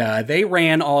 and they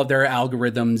ran all of their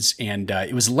algorithms, and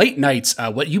it was late nights.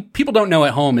 What you people don't know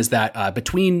at home is that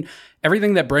between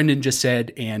everything that Brendan just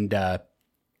said and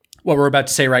what we're about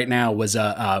to say right now was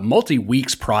a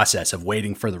multi-weeks process of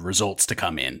waiting for the results to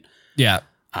come in. Yeah.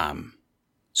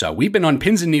 So we've been on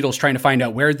pins and needles trying to find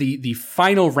out where the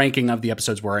final ranking of the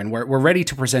episodes were, and we're ready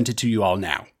to present it to you all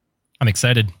now. I'm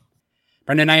excited.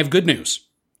 Brendan, I have good news.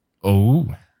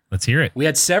 Oh, let's hear it. We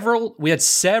had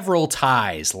several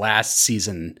ties last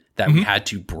season that we had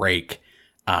to break,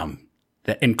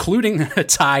 including a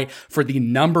tie for the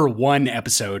number 1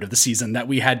 episode of the season that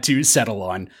we had to settle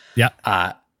on. Yeah.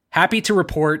 Happy to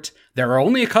report there are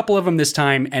only a couple of them this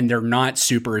time, and they're not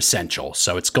super essential,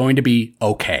 so it's going to be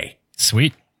okay.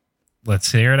 Sweet.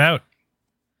 Let's hear it out.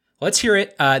 Let's hear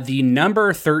it. The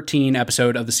number 13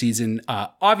 episode of the season,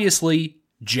 obviously,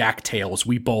 Jack Tales.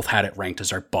 We both had it ranked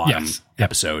as our bottom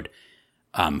episode.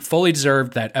 Fully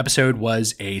deserved. That episode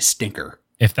was a stinker.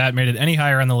 If that made it any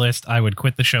higher on the list, I would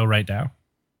quit the show right now.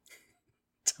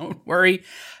 Don't worry.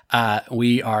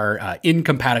 We are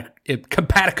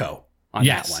compatico on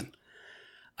that one.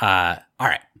 All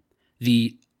right.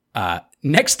 The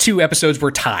next 2 episodes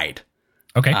were tied.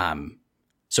 Okay.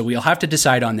 So we'll have to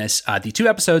decide on this. The 2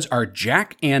 episodes are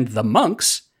Jack and the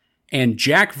Monks and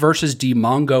Jack versus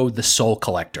Dimongo the Soul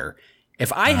Collector.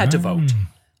 If I had to vote,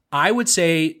 I would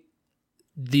say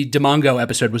the Dimongo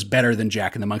episode was better than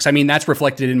Jack and the Monks. I mean, that's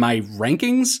reflected in my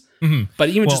rankings, but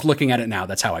even just looking at it now,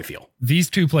 that's how I feel. These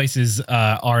 2 places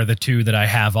are the 2 that I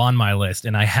have on my list,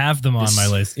 and I have them on my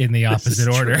list in the opposite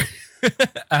order.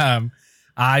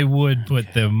 I would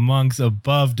put the Monks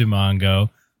above Dimongo,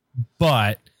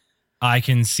 but I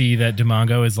can see that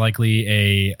Dimongo is likely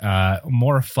a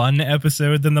more fun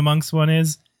episode than the Monks one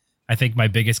is. I think my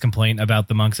biggest complaint about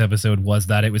the Monks episode was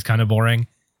that it was kind of boring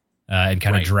and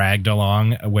kind of dragged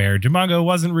along, where Dimongo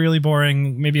wasn't really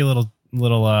boring. Maybe a little.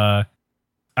 I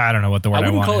don't know what the word I want.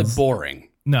 I wouldn't call it boring.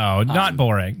 No, not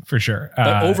boring for sure.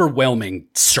 But overwhelming,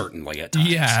 certainly at times.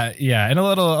 Yeah, and a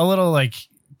little like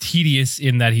tedious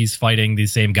in that he's fighting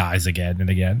these same guys again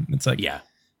and again. It's like,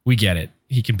 we get it.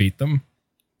 He can beat them.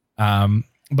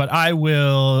 But I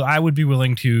would be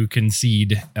willing to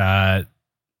concede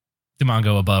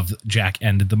Dimongo above Jack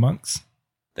and the Monks.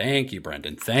 Thank you,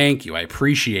 Brendan. Thank you. I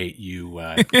appreciate you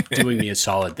doing me a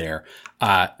solid there.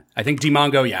 I think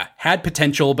Dimongo, had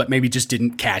potential, but maybe just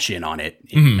didn't cash in on it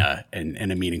in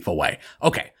a meaningful way.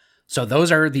 Okay, so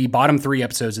those are the bottom 3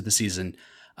 episodes of the season.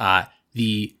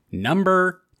 The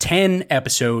number 10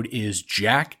 episode is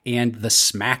Jack and the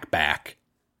Smackback.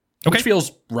 Okay. Which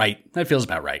feels right. That feels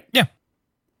about right. Yeah.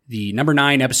 The number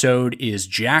 9 episode is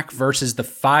Jack versus the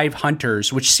 5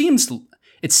 Hunters, which seems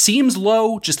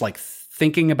low, just like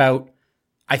thinking about.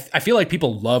 I feel like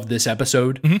people love this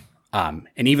episode. And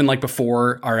even like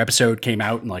before our episode came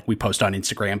out and like we post on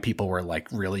Instagram, people were like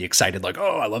really excited, like,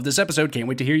 oh, I love this episode. Can't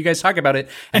wait to hear you guys talk about it.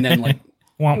 And then like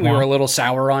we were a little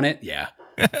sour on it. Yeah.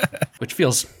 Which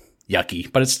feels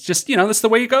yucky, but it's just, that's the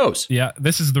way it goes. Yeah.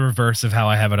 This is the reverse of how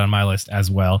I have it on my list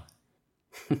as well.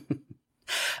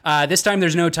 This time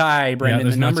there's no tie, Brendan.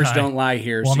 The numbers don't lie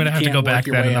here. Well, I'm going to have to go back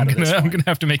then. I'm going to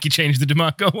have to make you change the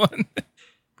Dimongo one.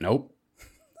 Nope.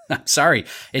 I'm sorry.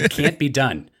 It can't be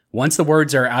done. Once the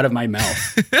words are out of my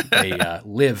mouth, they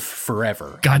live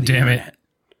forever. God damn it.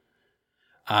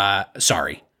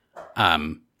 Sorry.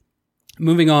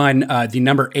 Moving on, the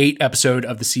number 8 episode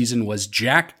of the season was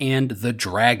Jack and the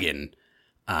Dragon,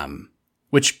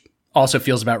 which also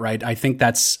feels about right. I think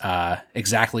that's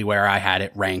exactly where I had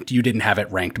it ranked. You didn't have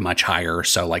it ranked much higher,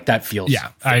 so like that feels... Yeah,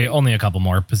 I only a couple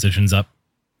more positions up.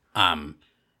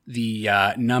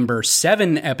 The number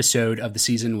 7 episode of the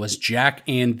season was Jack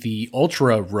and the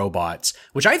Ultra Robots,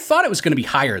 which I thought it was going to be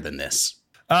higher than this.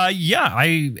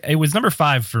 It was number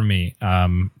 5 for me.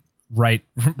 Right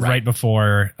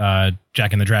before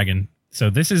Jack and the Dragon. So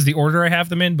this is the order I have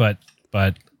them in, but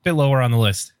a bit lower on the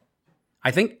list.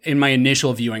 I think in my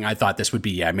initial viewing, I thought this would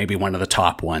be maybe one of the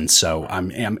top ones. So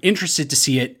I'm interested to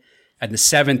see it at the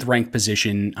 7th ranked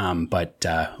position. But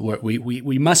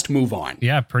we must move on.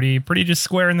 Yeah, pretty just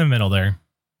square in the middle there.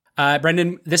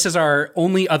 Brendan, this is our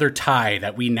only other tie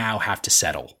that we now have to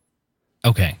settle.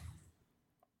 Okay.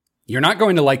 You're not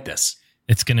going to like this.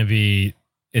 It's gonna be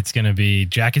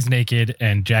Jack is naked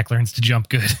and Jack learns to jump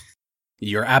good.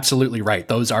 You're absolutely right.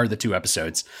 Those are the 2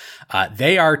 episodes.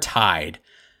 They are tied.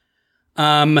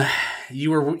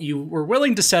 You were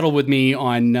willing to settle with me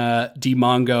on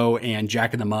Dimongo and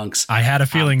Jack and the Monks. I had a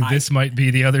feeling this might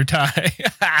be the other tie.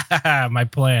 My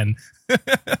plan.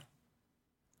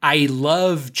 I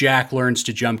love Jack Learns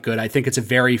to Jump Good. I think it's a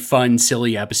very fun,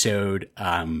 silly episode.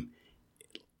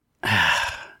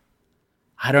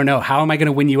 I don't know. How am I going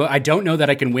to win you? I don't know that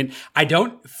I can win. I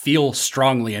don't feel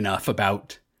strongly enough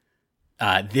about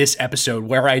this episode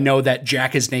where I know that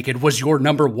Jack is Naked was your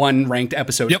number 1 ranked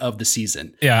episode of the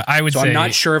season. Yeah, I would say. I'm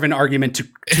not sure of an argument to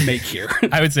make here.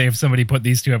 I would say if somebody put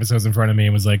these 2 episodes in front of me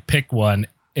and was like, pick one,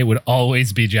 it would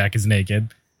always be Jack is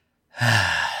Naked.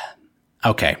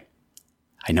 Okay.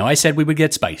 I know I said we would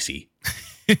get spicy.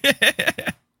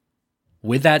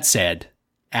 With that said,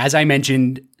 as I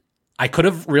mentioned, I could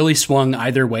have really swung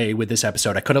either way with this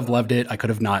episode. I could have loved it. I could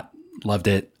have not loved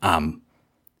it.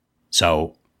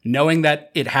 So knowing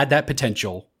that it had that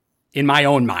potential in my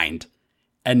own mind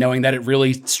and knowing that it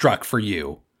really struck for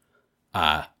you,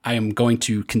 I am going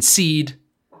to concede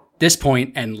this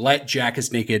point and let Jack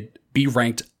is Naked be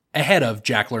ranked ahead of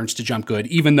Jack Learns to Jump Good,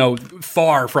 even though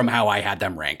far from how I had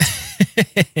them ranked.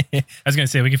 I was going to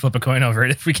say we can flip a coin over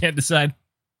it if we can't decide.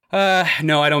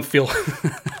 No, I don't feel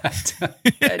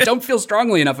I don't feel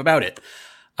strongly enough about it.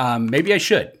 Maybe I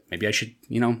should. Maybe I should,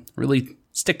 really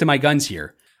stick to my guns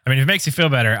here. I mean, if it makes you feel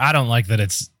better, I don't like that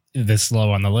it's this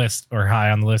low on the list or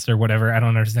high on the list or whatever. I don't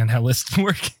understand how lists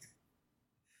work.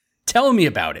 Tell me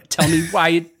about it. Tell me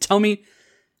why. Tell me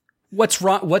what's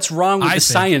wrong. What's wrong with the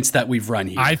science that we've run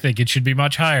here? I think it should be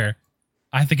much higher.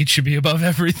 I think it should be above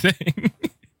everything.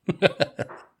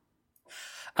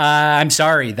 I'm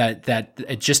sorry that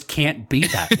it just can't be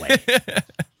that way.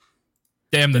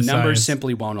 Damn, the numbers science.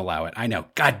 simply won't allow it. I know.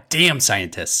 God damn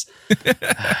scientists.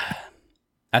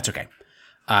 That's okay.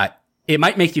 It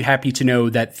might make you happy to know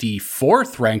that the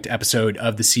 4th ranked episode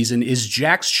of the season is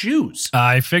Jack's Shoes.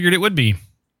 I figured it would be.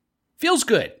 Feels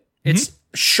good. It's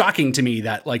shocking to me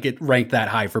that it ranked that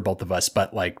high for both of us,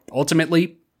 but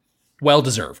ultimately well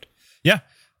deserved. Yeah.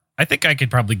 I think I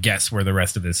could probably guess where the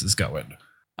rest of this is going.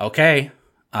 Okay.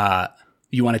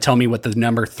 You want to tell me what the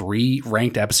number 3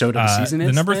 ranked episode of the season is?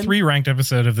 The number 3 ranked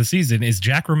episode of the season is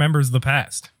Jack Remembers the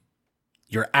Past.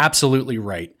 You're absolutely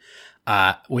right.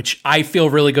 Which I feel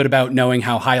really good about knowing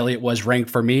how highly it was ranked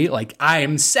for me. I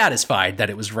am satisfied that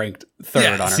it was ranked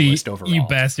 3rd on our list overall. You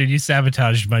bastard, you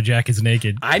sabotaged my Jack is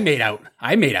Naked. I made out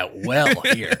well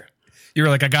here. You were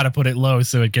like, I got to put it low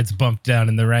so it gets bumped down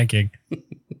in the ranking.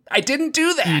 I didn't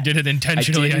do that. You did it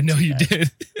intentionally. I know you did.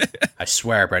 I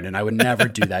swear, Brendan, I would never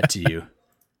do that to you.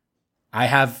 I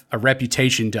have a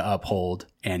reputation to uphold,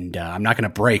 and I'm not going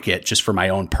to break it just for my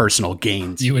own personal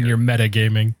gains. You and your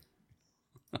metagaming.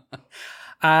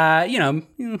 I'll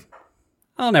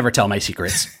never tell my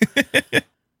secrets.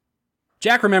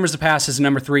 Jack Remembers the Past is the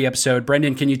number 3 episode.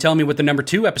 Brendan, can you tell me what the number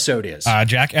 2 episode is?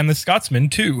 Jack and the Scotsman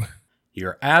 2.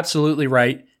 You're absolutely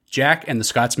right. Jack and the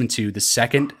Scotsman 2, the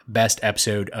 2nd best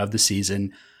episode of the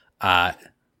season.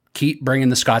 Keep bringing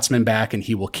the Scotsman back, and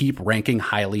he will keep ranking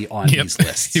highly on these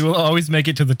lists. He will always make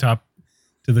it to the top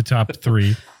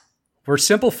 3. We're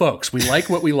simple folks. We like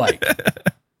what we like.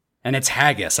 And it's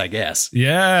haggis, I guess.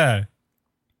 Yeah.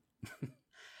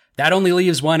 That only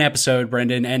leaves 1 episode,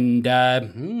 Brendan, and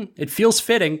it feels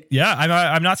fitting. Yeah,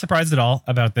 I'm not surprised at all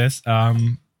about this.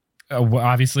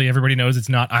 Obviously, everybody knows it's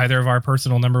not either of our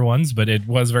personal number 1s, but it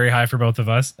was very high for both of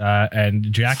us.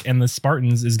 And Jack and the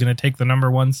Spartans is going to take the number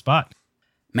 1 spot.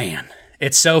 Man,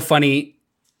 it's so funny.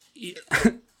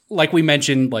 Like we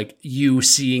mentioned, you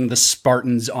seeing the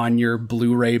Spartans on your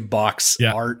Blu-ray box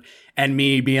art and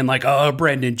me being like, oh,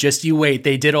 Brendan, just you wait.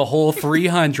 They did a whole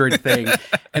 300 thing.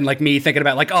 And me thinking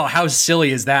about oh, how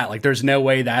silly is that? There's no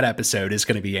way that episode is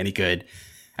going to be any good.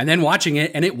 And then watching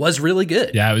it, and it was really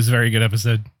good. Yeah, it was a very good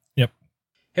episode. Yep.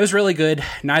 It was really good.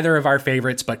 Neither of our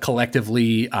favorites, but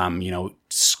collectively,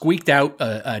 squeaked out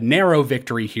a narrow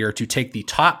victory here to take the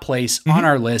top place on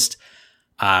our list.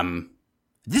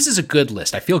 This is a good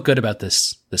list. I feel good about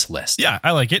this list. Yeah,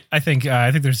 I like it. I think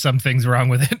there's some things wrong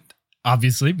with it,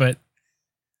 obviously, but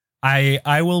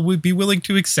I will be willing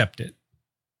to accept it.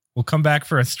 We'll come back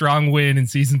for a strong win in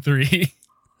season 3.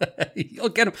 You'll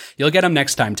get them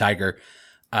next time, Tiger.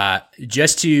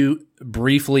 Just to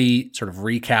briefly sort of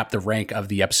recap the rank of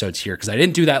the episodes here, because I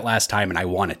didn't do that last time and I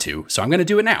wanted to, so I'm going to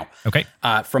do it now. Okay.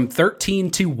 From 13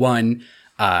 to 1,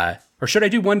 or should I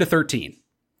do 1 to 13?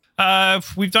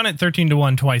 We've done it 13 to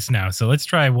 1 twice now, so let's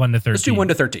try 1 to 13. Let's do 1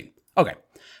 to 13. Okay.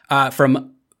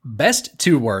 From best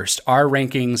to worst, our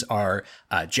rankings are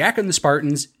Jack and the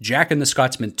Spartans, Jack and the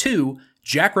Scotsman 2,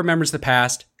 Jack Remembers the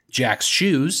Past, Jack's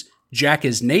Shoes, Jack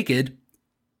is Naked.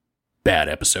 Bad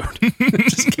episode.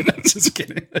 Just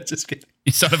kidding.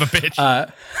 You son of a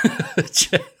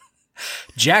bitch.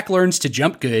 Jack Learns to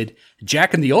Jump Good,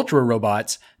 Jack and the Ultra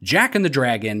Robots, Jack and the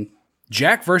Dragon,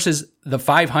 Jack versus the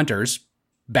 5 Hunters.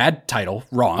 Bad title.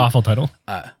 Wrong. Awful title.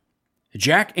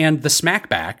 Jack and the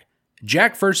Smackback,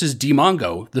 Jack versus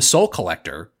Demongo, the Soul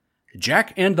Collector,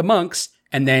 Jack and the Monks,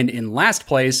 and then in last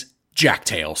place, Jack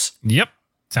Tales. Yep.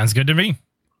 Sounds good to me.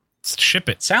 Let's ship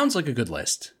it. Sounds like a good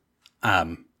list.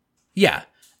 Yeah,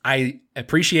 I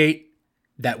appreciate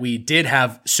that we did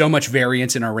have so much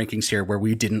variance in our rankings here where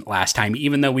we didn't last time,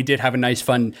 even though we did have a nice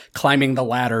fun climbing the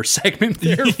ladder segment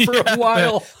there for a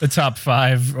while. The top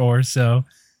 5 or so.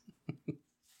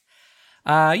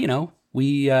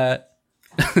 We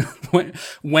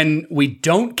when we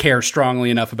don't care strongly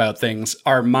enough about things,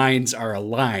 our minds are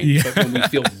aligned. Yeah. But when we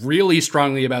feel really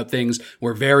strongly about things,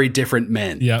 we're very different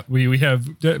men. Yeah, we have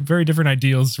very different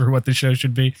ideals for what the show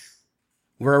should be.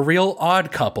 We're a real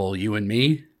odd couple, you and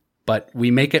me, but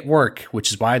we make it work,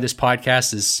 which is why this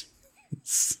podcast is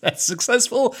as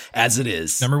successful as it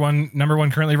is. Number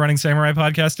one currently running samurai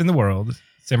podcast in the world.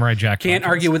 Samurai Jack. Can't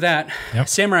argue with that. Yep.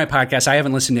 Samurai podcast. I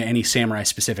haven't listened to any samurai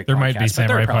specific. There might be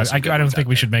samurai podcast. I don't think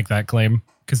we should make that claim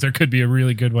because there could be a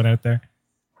really good one out there.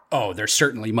 Oh, there's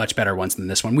certainly much better ones than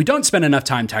this one. We don't spend enough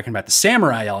time talking about the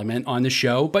samurai element on the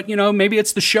show, but maybe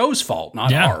it's the show's fault,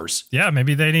 not ours. Yeah,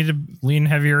 maybe they need to lean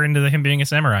heavier into him being a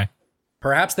samurai.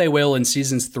 Perhaps they will in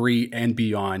seasons 3 and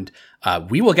beyond.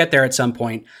 We will get there at some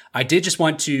point. I did just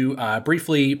want to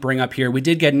briefly bring up here, we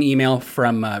did get an email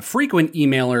from frequent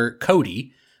emailer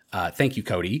Cody. Thank you,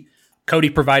 Cody. Cody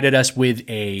provided us with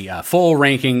a full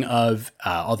ranking of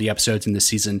all the episodes in this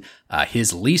season.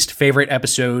 His least favorite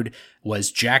episode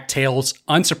was Jack Tales.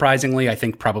 Unsurprisingly, I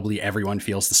think probably everyone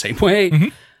feels the same way. Mm-hmm.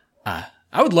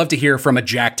 I would love to hear from a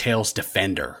Jack Tales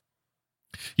defender.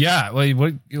 Yeah,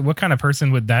 well, what kind of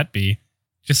person would that be?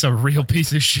 Just a real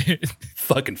piece of shit.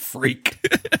 Fucking freak.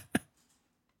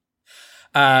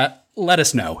 Let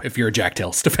us know if you're a Jack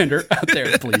Tales defender out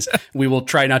there, please. We will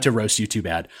try not to roast you too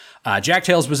bad. Jack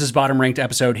Tales was his bottom ranked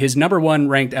episode. His number 1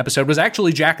 ranked episode was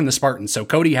actually Jack and the Spartans. So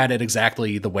Cody had it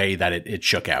exactly the way that it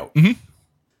shook out.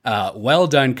 Mm-hmm. Well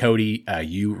done, Cody.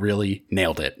 You really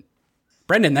nailed it.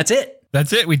 Brendan, that's it.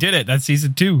 That's it. We did it. That's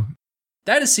season 2.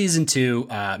 That is season 2.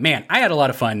 Man, I had a lot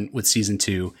of fun with season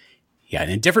 2. Yeah, in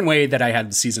a different way that I had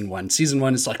with season 1. Season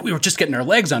 1 is like we were just getting our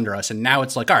legs under us, and now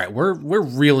it's like, all right, we're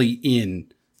really in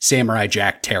Samurai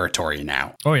Jack territory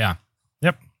now. Oh yeah,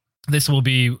 yep. This will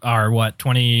be our what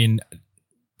 20?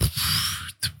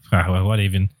 What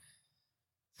even?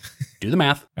 Do the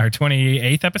math. Our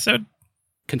 28th episode.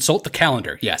 Consult the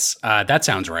calendar. Yes, that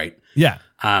sounds right. Yeah.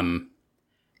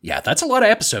 Yeah, that's a lot of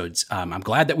episodes. I'm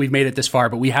glad that we've made it this far,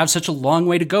 but we have such a long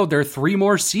way to go. There are 3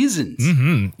 more seasons.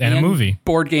 Mm-hmm. And a movie.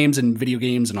 Board games and video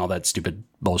games and all that stupid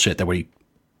bullshit that we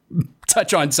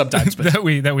touch on sometimes. But that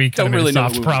we don't really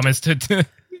soft promise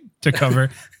to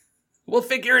cover. We'll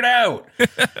figure it out.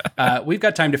 We've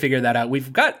got time to figure that out.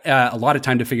 We've got a lot of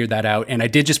time to figure that out. And I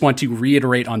did just want to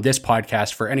reiterate on this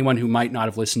podcast for anyone who might not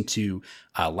have listened to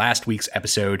last week's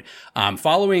episode.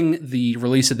 Following the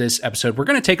release of this episode, we're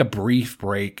going to take a brief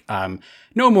break,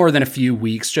 no more than a few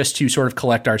weeks, just to sort of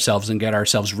collect ourselves and get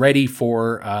ourselves ready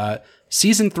for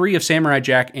season 3 of Samurai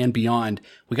Jack and beyond.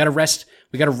 We got to rest.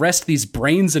 We got to rest these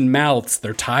brains and mouths.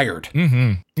 They're tired.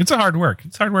 Mm-hmm. It's hard work.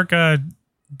 It's hard work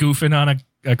goofing on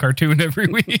a cartoon every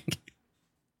week.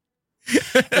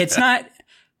 It's not.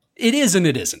 It is and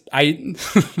it isn't.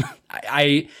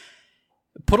 I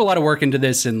put a lot of work into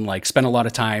this and spent a lot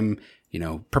of time,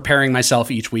 preparing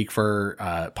myself each week for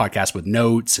podcasts with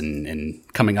notes and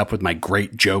coming up with my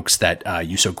great jokes that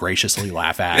you so graciously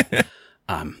laugh at.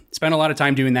 Spent a lot of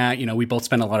time doing that. We both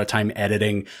spend a lot of time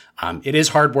editing. It is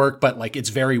hard work, but it's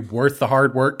very worth the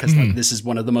hard work because this is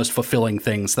one of the most fulfilling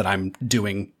things that I'm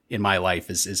doing in my life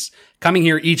is coming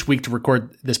here each week to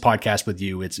record this podcast with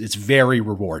you. It's very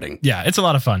rewarding. Yeah, it's a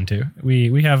lot of fun too.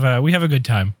 We have a good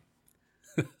time.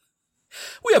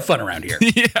 We have fun around here.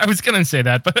 Yeah, I was gonna say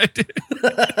that, but I did.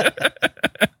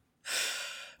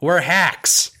 We're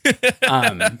hacks.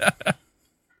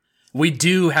 We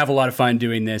do have a lot of fun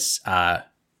doing this.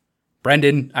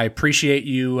 Brendan, I appreciate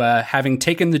you having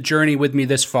taken the journey with me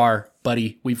this far,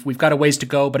 buddy. We've got a ways to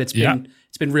go, but it's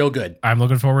been real good. I'm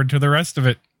looking forward to the rest of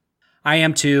it. I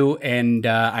am too, and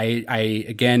I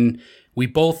again, we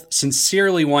both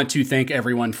sincerely want to thank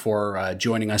everyone for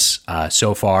joining us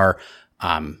so far.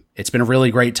 It's been a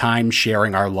really great time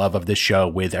sharing our love of this show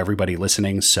with everybody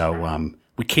listening. So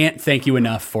we can't thank you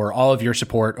enough for all of your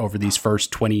support over these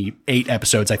first 28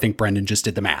 episodes. I think Brendan just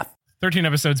did the math. 13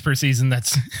 episodes per season.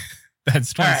 That's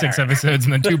 26 episodes,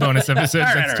 and then 2 bonus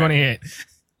episodes. That's 28.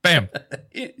 Bam.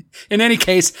 In any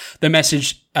case, the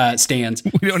message stands.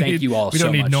 Thank you all so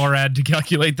much. We don't need NORAD to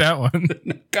calculate that one.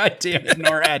 God damn it,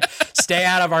 NORAD. Stay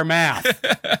out of our math.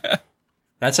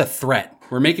 That's a threat.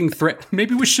 We're making threat.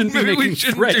 Maybe we shouldn't be making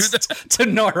threats to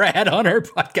NORAD on our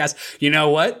podcast. You know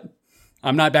what?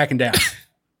 I'm not backing down.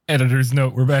 Editor's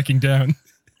note, we're backing down.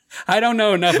 I don't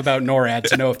know enough about NORAD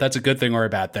to know if that's a good thing or a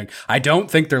bad thing. I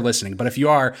don't think they're listening, but if you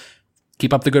are,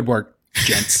 keep up the good work,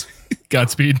 gents.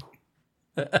 Godspeed.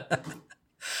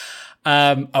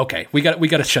 Okay, we got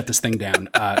to shut this thing down.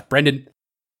 Brendan,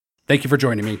 thank you for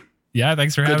joining me. Yeah,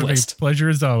 thanks for having me. Pleasure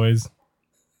as always.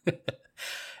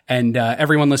 And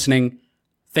everyone listening,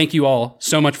 thank you all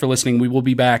so much for listening. We will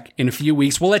be back in a few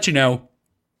weeks. We'll let you know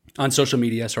on social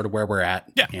media sort of where we're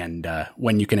at and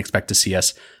when you can expect to see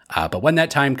us. But when that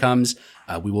time comes,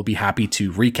 we will be happy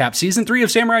to recap season 3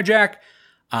 of Samurai Jack.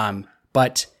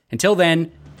 But until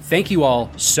then, thank you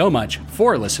all so much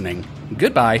for listening.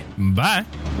 Goodbye. Bye.